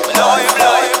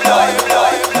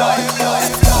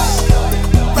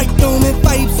 Right now my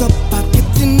vibes up, I'm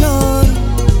getting on.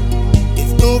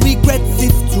 There's no regrets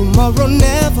if tomorrow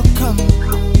never comes.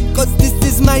 Cause this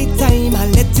is my time, I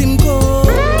let him go.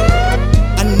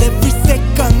 And every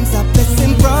second's a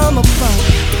blessing from above.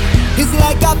 It's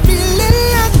like a feeling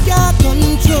like I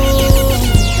control.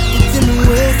 It's in the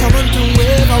ways I want to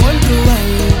wave, I want to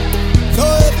ride. So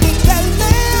if you tell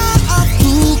me I have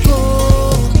to go,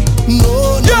 no.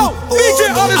 DJ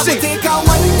Odyssey. I will take a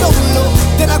wine down low,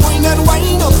 then I go in and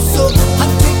wind up so.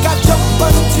 And take a jump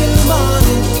until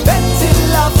morning, then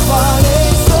till I fall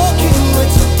in. Soaking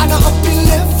wet, and I'm up in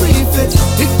every fit.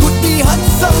 It could be hot,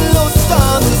 some low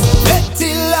storms. Bet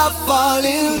till I'm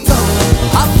falling down.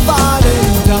 I'm falling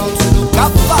down, so look,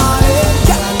 I'm falling.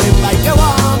 Girl, I live like you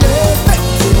want me. Bet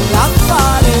till I'm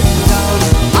falling down.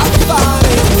 I'm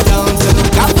falling down, so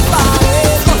look, I'm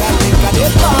falling. Girl, I think I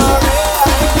did for it.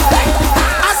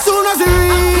 As soon as you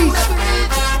reach,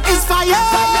 it's fire.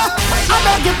 I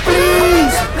beg you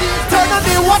please, turn on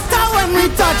the water when we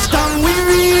touch down. We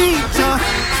reach,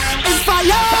 it's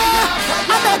fire.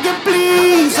 I beg you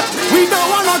please, we don't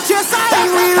want no chase. I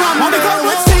we run. When we come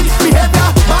with sick behavior,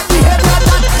 bad behavior,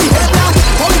 that behavior.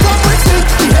 When we come with sick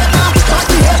behavior, bad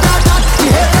behavior, that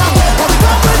behavior. When we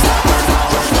come with,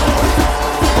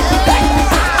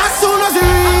 as soon as you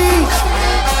reach,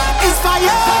 it's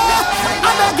fire.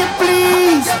 I beg you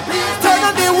please, turn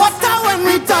on the water when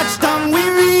we touch down. We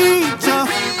reach,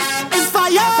 it's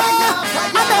fire.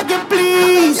 I beg you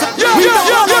please, we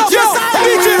don't want no chase.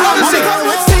 When we come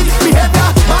with sick behavior,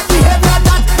 bad behavior,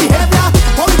 that behavior.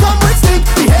 When we come with sick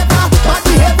behavior, bad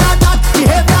behavior, that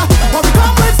behavior. When we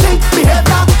come with sick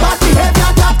behavior, bad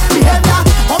behavior, that behavior.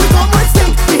 When we come with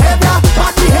sick behavior,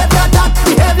 bad behavior, that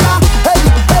behavior.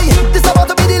 Hey, this about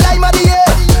to be the lime of the year.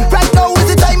 Right now is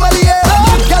the time of the year.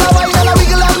 Girl, I wine and I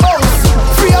wiggle and bounce.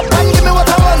 Free up and give me what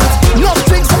I want. No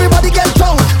drinks, everybody get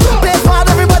drunk. Play hard,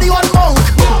 everybody want more.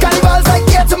 Carnival's like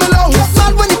air to me lungs.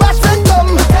 Sad when the bash friend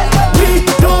come. We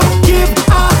don't give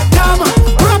a damn.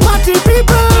 We're a party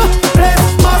people.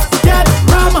 Place must get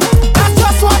rum. That's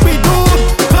just what we do.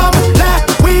 Come, let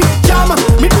we jam.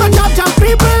 Meet my jam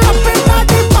people up in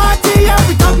the party. Yeah,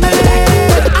 we come in.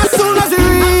 As soon as we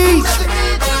reach,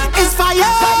 it's fire.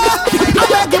 I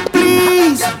beg you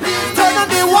please, turn on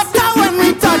the water when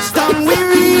we touch down. We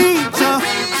reach,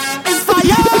 it's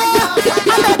fire.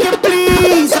 I beg you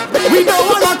please, we don't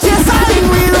want no chase.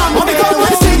 We run. When we come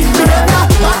with sick behavior,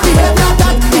 bad behavior,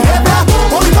 that behavior.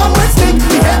 When we come with sick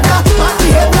behavior, bad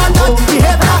behavior, that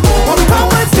behavior. When we come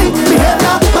with sick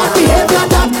behavior, bad behavior,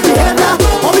 that behavior.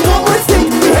 When we come with sick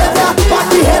behavior, bad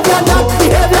behavior, that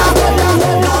behavior.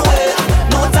 No way,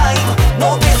 no time, no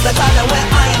place the time where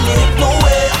I live. No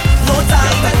way, no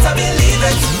time, better believe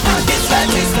it. This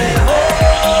life is me home.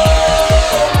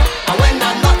 And when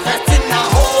I'm not hurting, I'm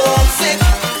homesick.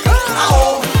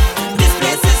 Home, this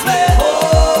place is me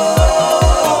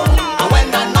home. And when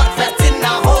I'm not hurting,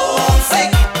 I'm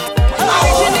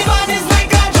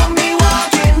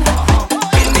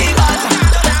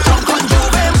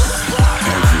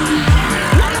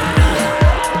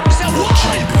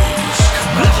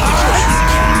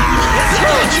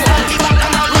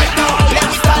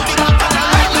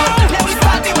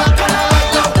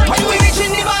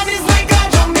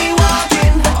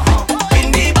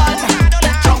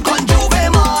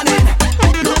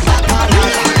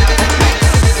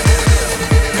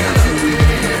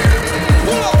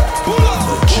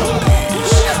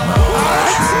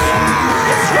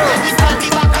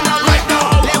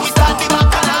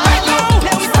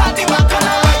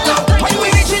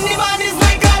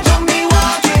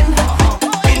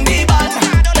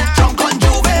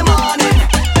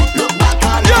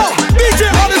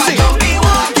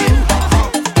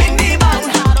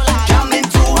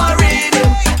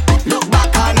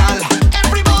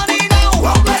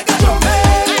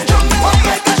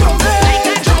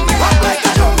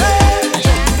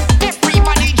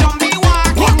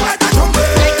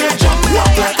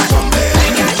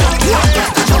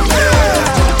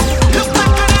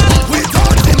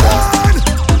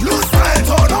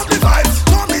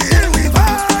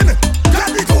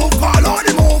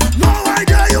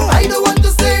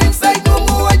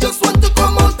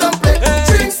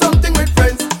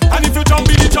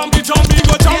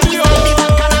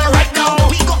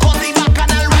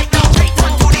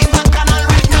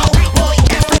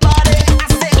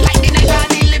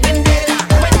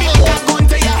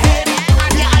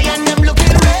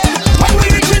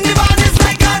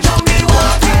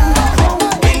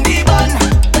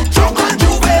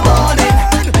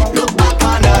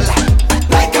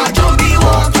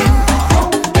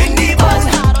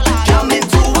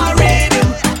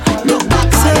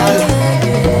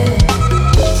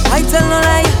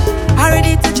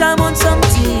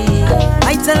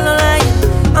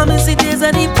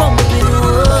the pumpkin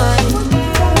wine.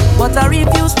 But I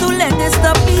refuse to let this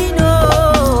stop me, no.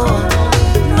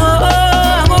 No,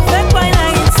 I'm a fake wine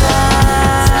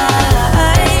inside.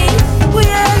 Oh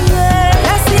yeah,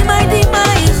 yeah. I see my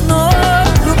demise, no.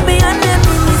 Look me and them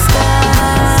in the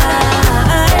sky.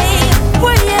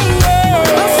 Oh yeah, yeah.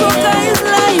 My soca is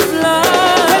lifelong.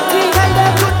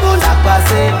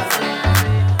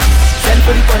 Send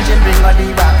for the punch and bring on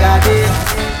the back of it.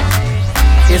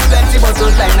 It's plenty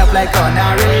bottles line up like on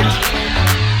a range.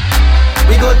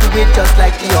 We go to it just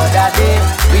like the other day.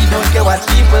 We don't care what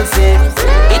people say.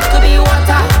 It could be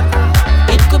water,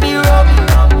 it could be rum,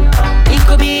 it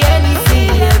could be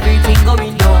anything, everything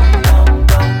going down.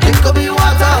 It could be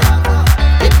water,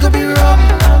 it could be rum,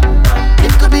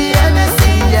 it could be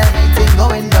anything, everything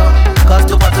going down. Cause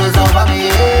two bottles over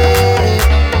me,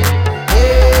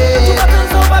 two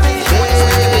bottles over me,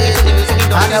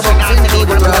 and a box in the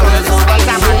people over me.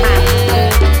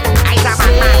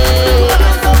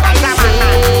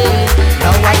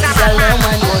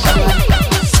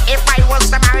 If I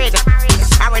was married,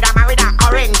 I would have married an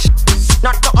orange.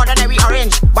 Not the ordinary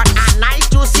orange, but a nice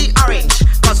juicy orange.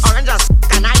 Cause oranges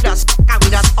can I just we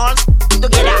just all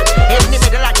together. In the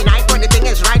middle of the night when the thing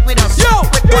is right with us. Yo,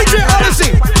 DJ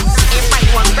Odyssey. If I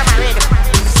was married,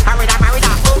 I would have married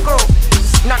an Oko.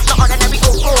 Not the ordinary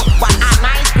Oko, but a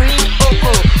nice green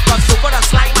Oko. Cause Oko the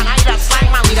slime and I the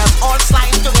slime and we just all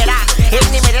slime together. In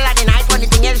the middle of the night when the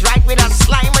thing is right with us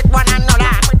slime with one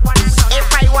another. If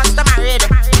I was married,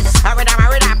 I would have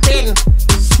married a pin.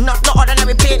 Not the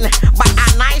ordinary pin, but a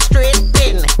nice straight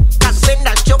pin. Cause pin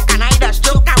does choke and I does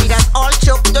choke and we does all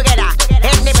choke together.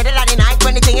 In the middle of the night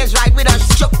when the thing is right, we does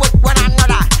choke with one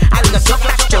another. I will just choke,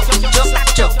 choke, choke,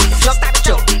 choke, choke,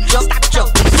 choke, choke,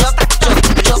 choke, choke, choke,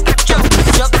 choke, choke,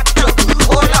 choke, choke.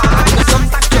 Oh Lord,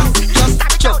 choke, choke, choke,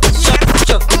 choke,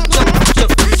 choke, choke,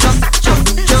 choke, choke,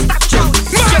 choke,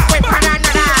 choke with one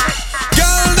another.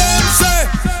 Girl, them say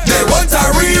they want a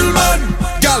real man.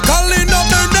 Girl calling up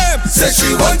their name, say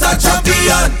she want a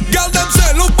champion. Girl, them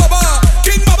say look Baba,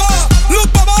 King Baba,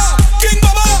 look Baba, King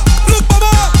Baba, look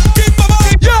Baba, King Baba.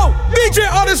 Yo, DJ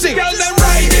Odyssey. Girl, them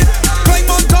ride it, climb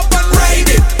on top and ride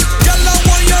it. Girl, I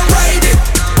want you ride it,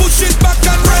 push it back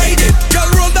and ride it. Girl,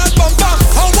 roll that bumper,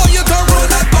 I want you to roll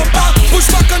that bumper. Push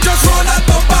back and just roll that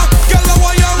bumper. Girl, I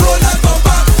want you roll that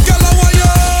bumper. Girl, I want you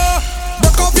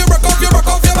rock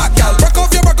off your back, girl. Rock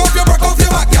off your back,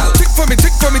 girl. Tick for me,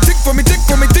 tick for me, tick for me, tick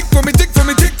for me, tick for me, tick for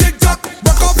me, tick tick tock.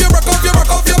 Rock off your back, girl.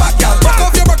 Rock off your back, girl.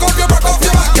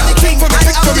 Tick for me,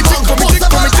 tick for me, tick for me, tick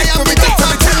for me, tick for me, tick for me, tick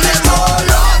tick tock. Oh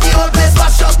Lord, the whole place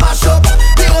mash up, mash up.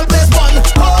 The whole place burn.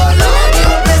 Oh Lord, the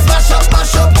whole place mash up,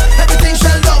 mash up. Everything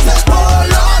shell down. Oh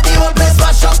Lord, the whole place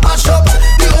mash up, mash up.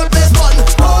 The whole place burn.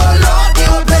 Oh Lord, the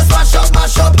whole place mash up,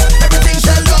 mash up. Everything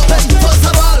shell down. First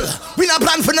of all, we not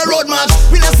plan for the road march.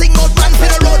 We not sing no plan for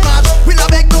the road march. We not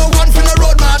beg no one for the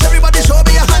road march. Everybody show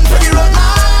me a hand for the road march.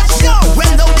 When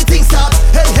down the thing start,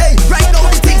 hey hey, right now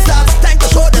the thing start. Time to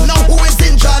show them now who is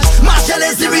in charge. Marshall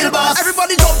is the real boss.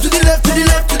 Everybody jump to the left, to the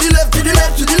left, to the left, to the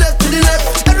left, to the left, to the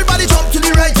left. Everybody jump to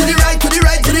the right, to the right, to the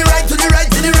right, to the right, to the right,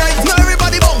 to the right. Now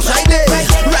everybody bounce right there,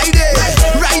 right there,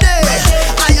 right there.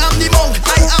 I am the monk,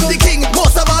 I am the king.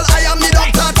 Most of all, I am the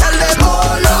doctor. Tell them,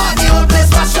 oh Lord, the whole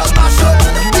place mash up, mash up.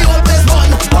 The whole place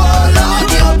burn. Oh Lord,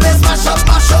 the whole place mash up,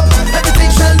 mash up.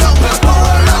 Everything shell down. Oh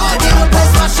Lord, the whole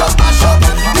place mash up, mash up.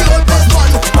 The whole place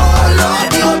burn. Oh Lord,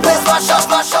 the whole place mash up,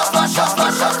 mash up, mash up,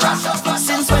 mash up, mash up.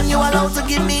 Since when you allowed to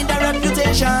give me the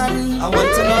reputation? I want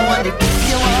to know what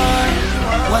you want,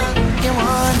 what you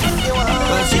want.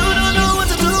 Cause you don't know what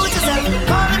to do with yourself.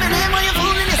 Calling my name while you're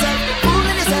fooling yourself,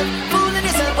 fooling yourself, fooling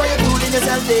yourself while you're fooling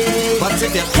yourself, eh. But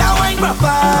if you can't wine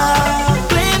proper,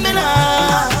 blame me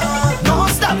now. Don't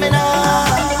stop me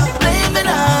now, blame me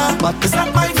now. But it's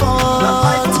not my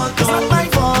fault, it's not my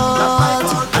fault.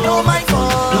 I know my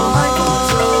fault,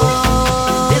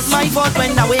 it's my fault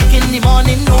when I wake in the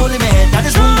morning, holy man. That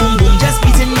is boom boom boom, just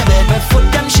beating the bed. My foot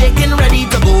them shaking, ready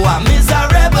to go. I'm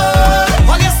miserable.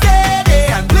 While you stay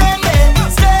there and blame me,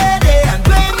 stay there and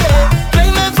blame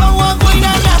me for what going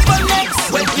on happen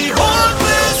next. When the whole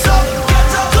place up,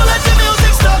 get up, to let the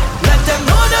music stop. Let them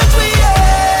know that we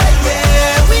are,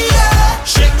 we are.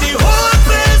 Shake the whole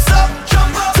place up,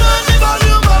 jump up, turn the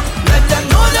volume up. Let them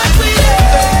know that we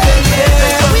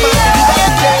are, we are.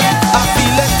 I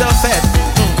feel like the fed,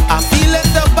 I feel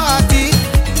like the party.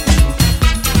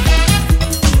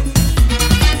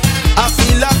 I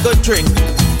feel like a drink,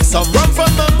 some rum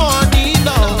from the morning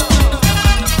now.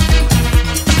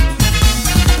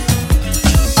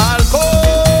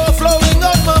 Alcohol flowing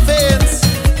up my veins.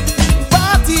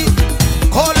 Party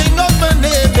calling up my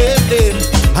name,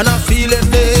 and I'm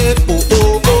feeling it. Oh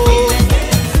oh oh.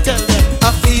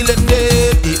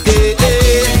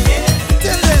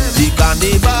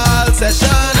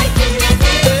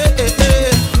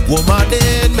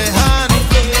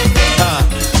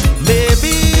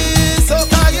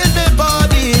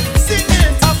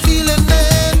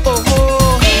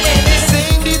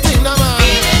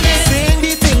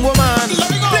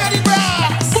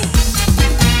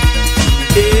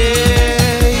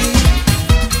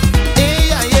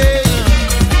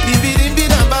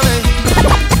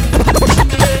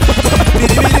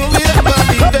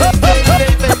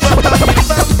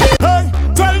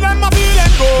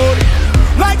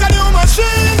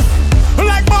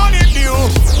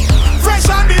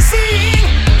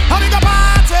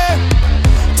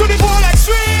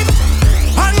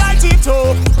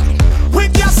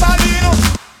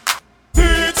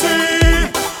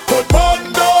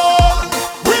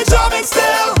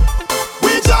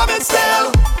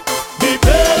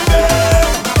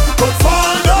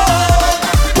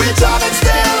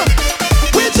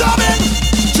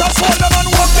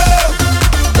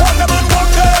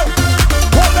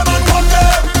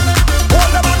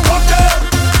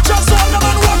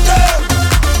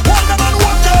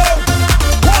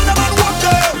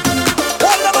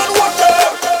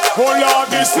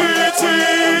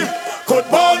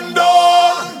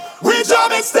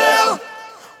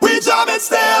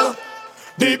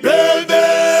 the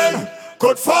building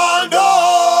could fall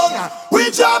down.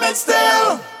 We jamming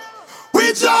still,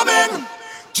 we jamming.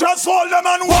 Just hold them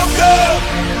and walk them,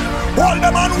 hold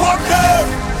them and walk them,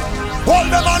 hold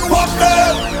them and walk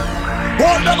them,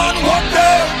 hold them and walk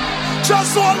them.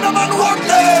 Just hold them and walk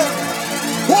them,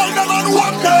 hold them and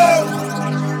walk them,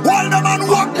 hold them and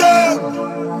walk them,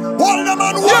 hold them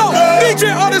and walk them.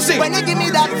 DJ Odyssey. When you give me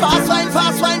that fast wine,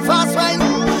 fast wine, fast wine,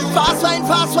 fast wine,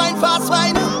 fast wine, fast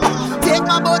wine. Take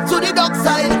my boat to the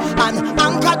dockside and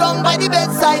anchor down by the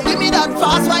bedside. Give me that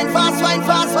fast wine, fast wine,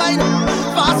 fast wine,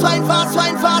 fast wine, fast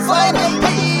wine, fast wine.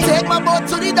 Take my boat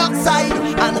to the dockside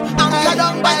and anchor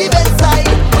down by the bedside.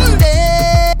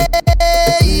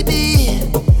 Baby,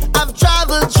 I've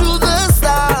traveled through the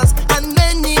stars and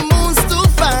many moons to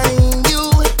find you.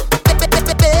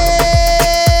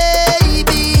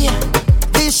 Baby,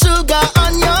 the sugar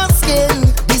on your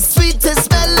skin, the sweetest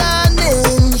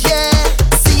melanin, yeah.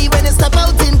 See when you step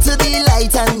out into the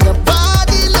light and your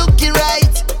body looking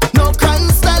right. No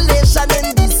constellation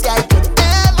in the sky could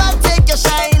ever take your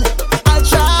shine. I'll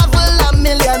travel a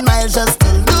million miles just to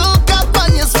look up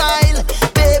on your smile.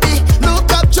 Baby,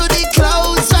 look up to the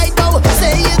clouds right now.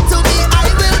 Say it to me, I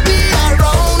will be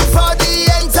around for the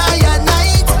entire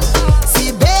night.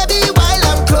 See baby, while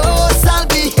I'm close, I'll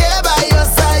be here by your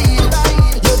side.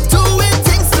 You're doing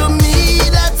things to me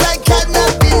that I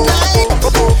cannot deny.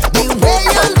 The way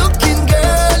you're looking,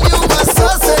 girl, you are so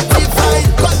certified.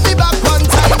 Cut me back one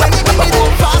time when you give me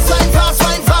that fast wine, fast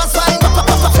wine, fast wine.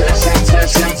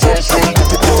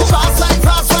 Fast wine,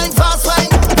 fast wine, fast wine.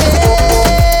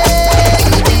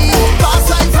 Baby, fast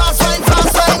wine, fast wine,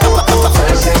 fast wine.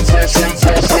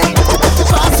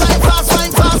 Fast wine, fast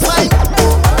wine, fast wine.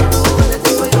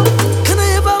 Can I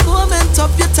have a moment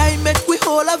of your time, make we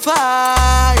hold a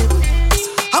vibe?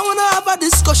 I wanna have a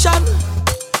discussion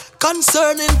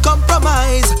concerning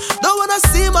compromise. Don't wanna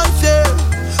seem unfair,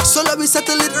 so let me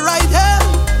settle it right here.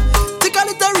 Take a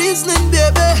little reasoning,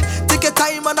 baby. Take your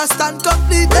time, understand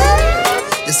completely.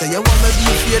 You say you wanna be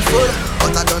faithful,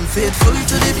 but I done faithful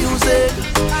to the music.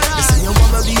 You say you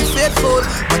wanna be faithful,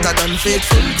 but I done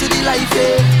faithful to the life,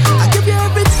 yeah. I give you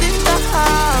everything I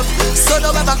have, so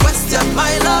don't ever question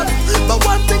my love. But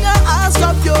one thing I ask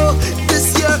of you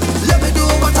this year, let me do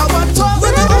what I want to.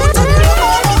 When I'm out on the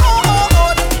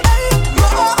road, hey,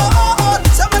 road.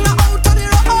 So when I'm out on the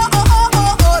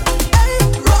road, hey,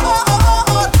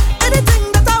 road. Anything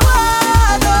that I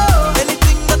want,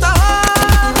 anything that I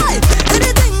want,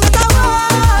 anything that I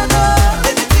want,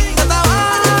 anything that I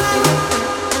want.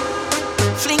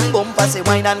 Fling bumper, say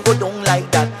wine and go down like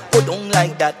that, go down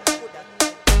like that.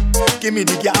 Give me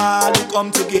the girl who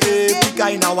come to give the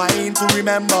kind of wine to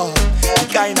remember. The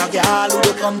kind of girl who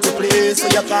don't come to play, so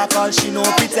you can't call she no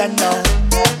pretender.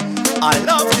 I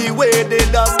love the way they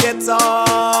just get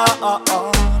on,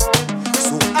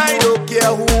 so I don't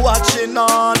care who watching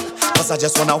on. Cause I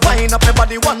just wanna wind up my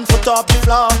body 1 foot off the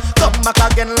floor. Come back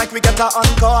again like we get a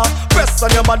encore. Press on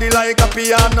your body like a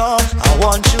piano. I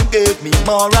want you give me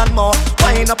more and more.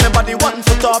 Wind up my body 1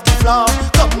 foot off the floor.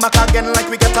 Come back again like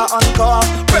we get a encore.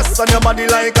 Press on your body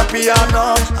like a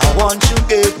piano. I want you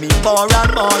give me more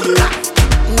and more, yeah.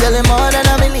 Girl, you're more than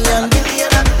a million.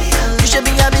 You should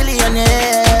be a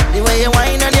billionaire. The way you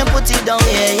whine and you put it down,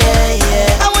 yeah, yeah,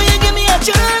 yeah. I want you give me a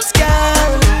chance,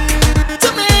 girl, to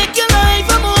make your life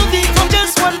a movie from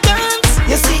just one dance.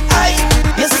 You see, I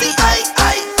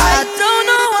don't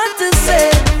know what to say.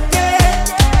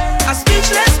 Yeah, I'm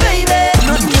speechless, baby.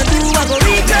 Nothing you do, I go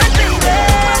regret, baby.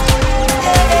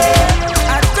 Yeah,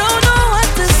 I don't know what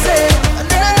to say.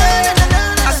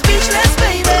 I'm speechless,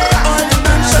 baby. All the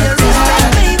man share respect,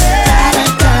 baby.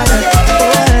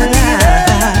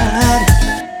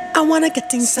 I wanna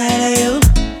get inside of you.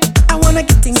 I wanna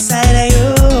get inside of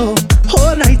you.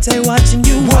 Whole night I watching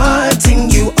you, wanting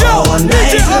you all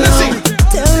night long.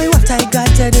 Tell me what I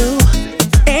gotta do.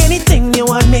 Anything you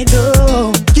want me do.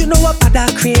 You know about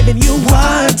that craving you,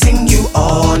 wanting you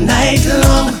all night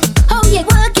long. Oh, you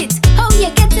work it. Oh, you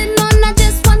getting on. I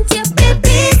just want you,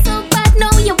 baby. So bad,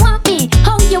 know you want me.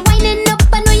 Oh, you winding up.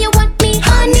 I know you want me,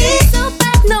 honey. So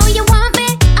bad, know you want me.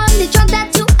 I'm the drug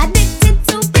that you addicted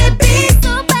to, baby.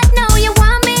 So bad, know you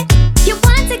want me. You want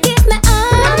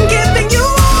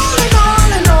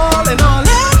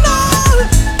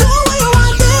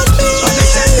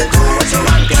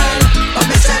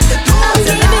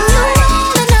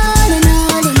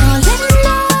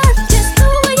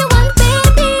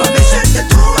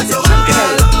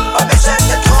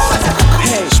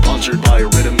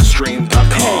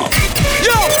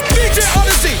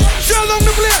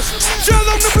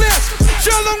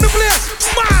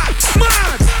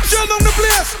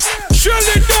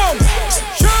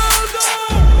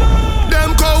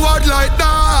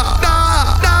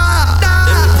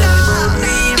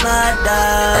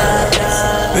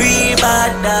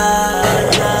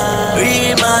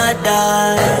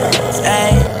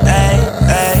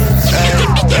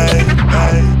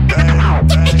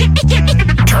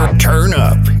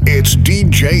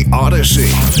DJ Odyssey.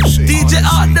 DJ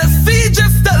Odyssey,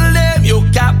 just tell them you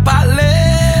can't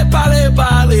parler, parler,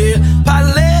 parler,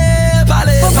 parler,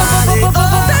 parler,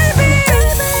 parler. Baby,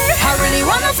 I really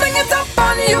wanna fling it up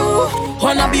on you.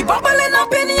 Wanna be bubbling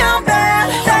up in your bed.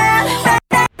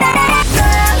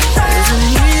 There's a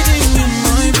meeting in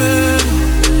my bed,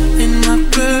 in my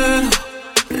bed.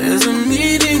 There's a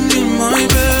meeting in my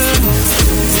bed,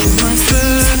 in my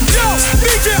bed. Yo,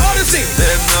 DJ Odyssey.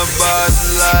 Them no bad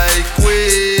like we.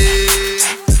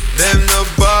 Them no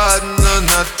bad none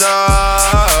at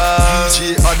all.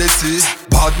 DJ Odyssey.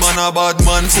 Bad man a bad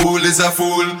man, fool is a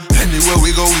fool. Anywhere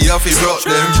we go we have to broke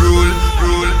them rule.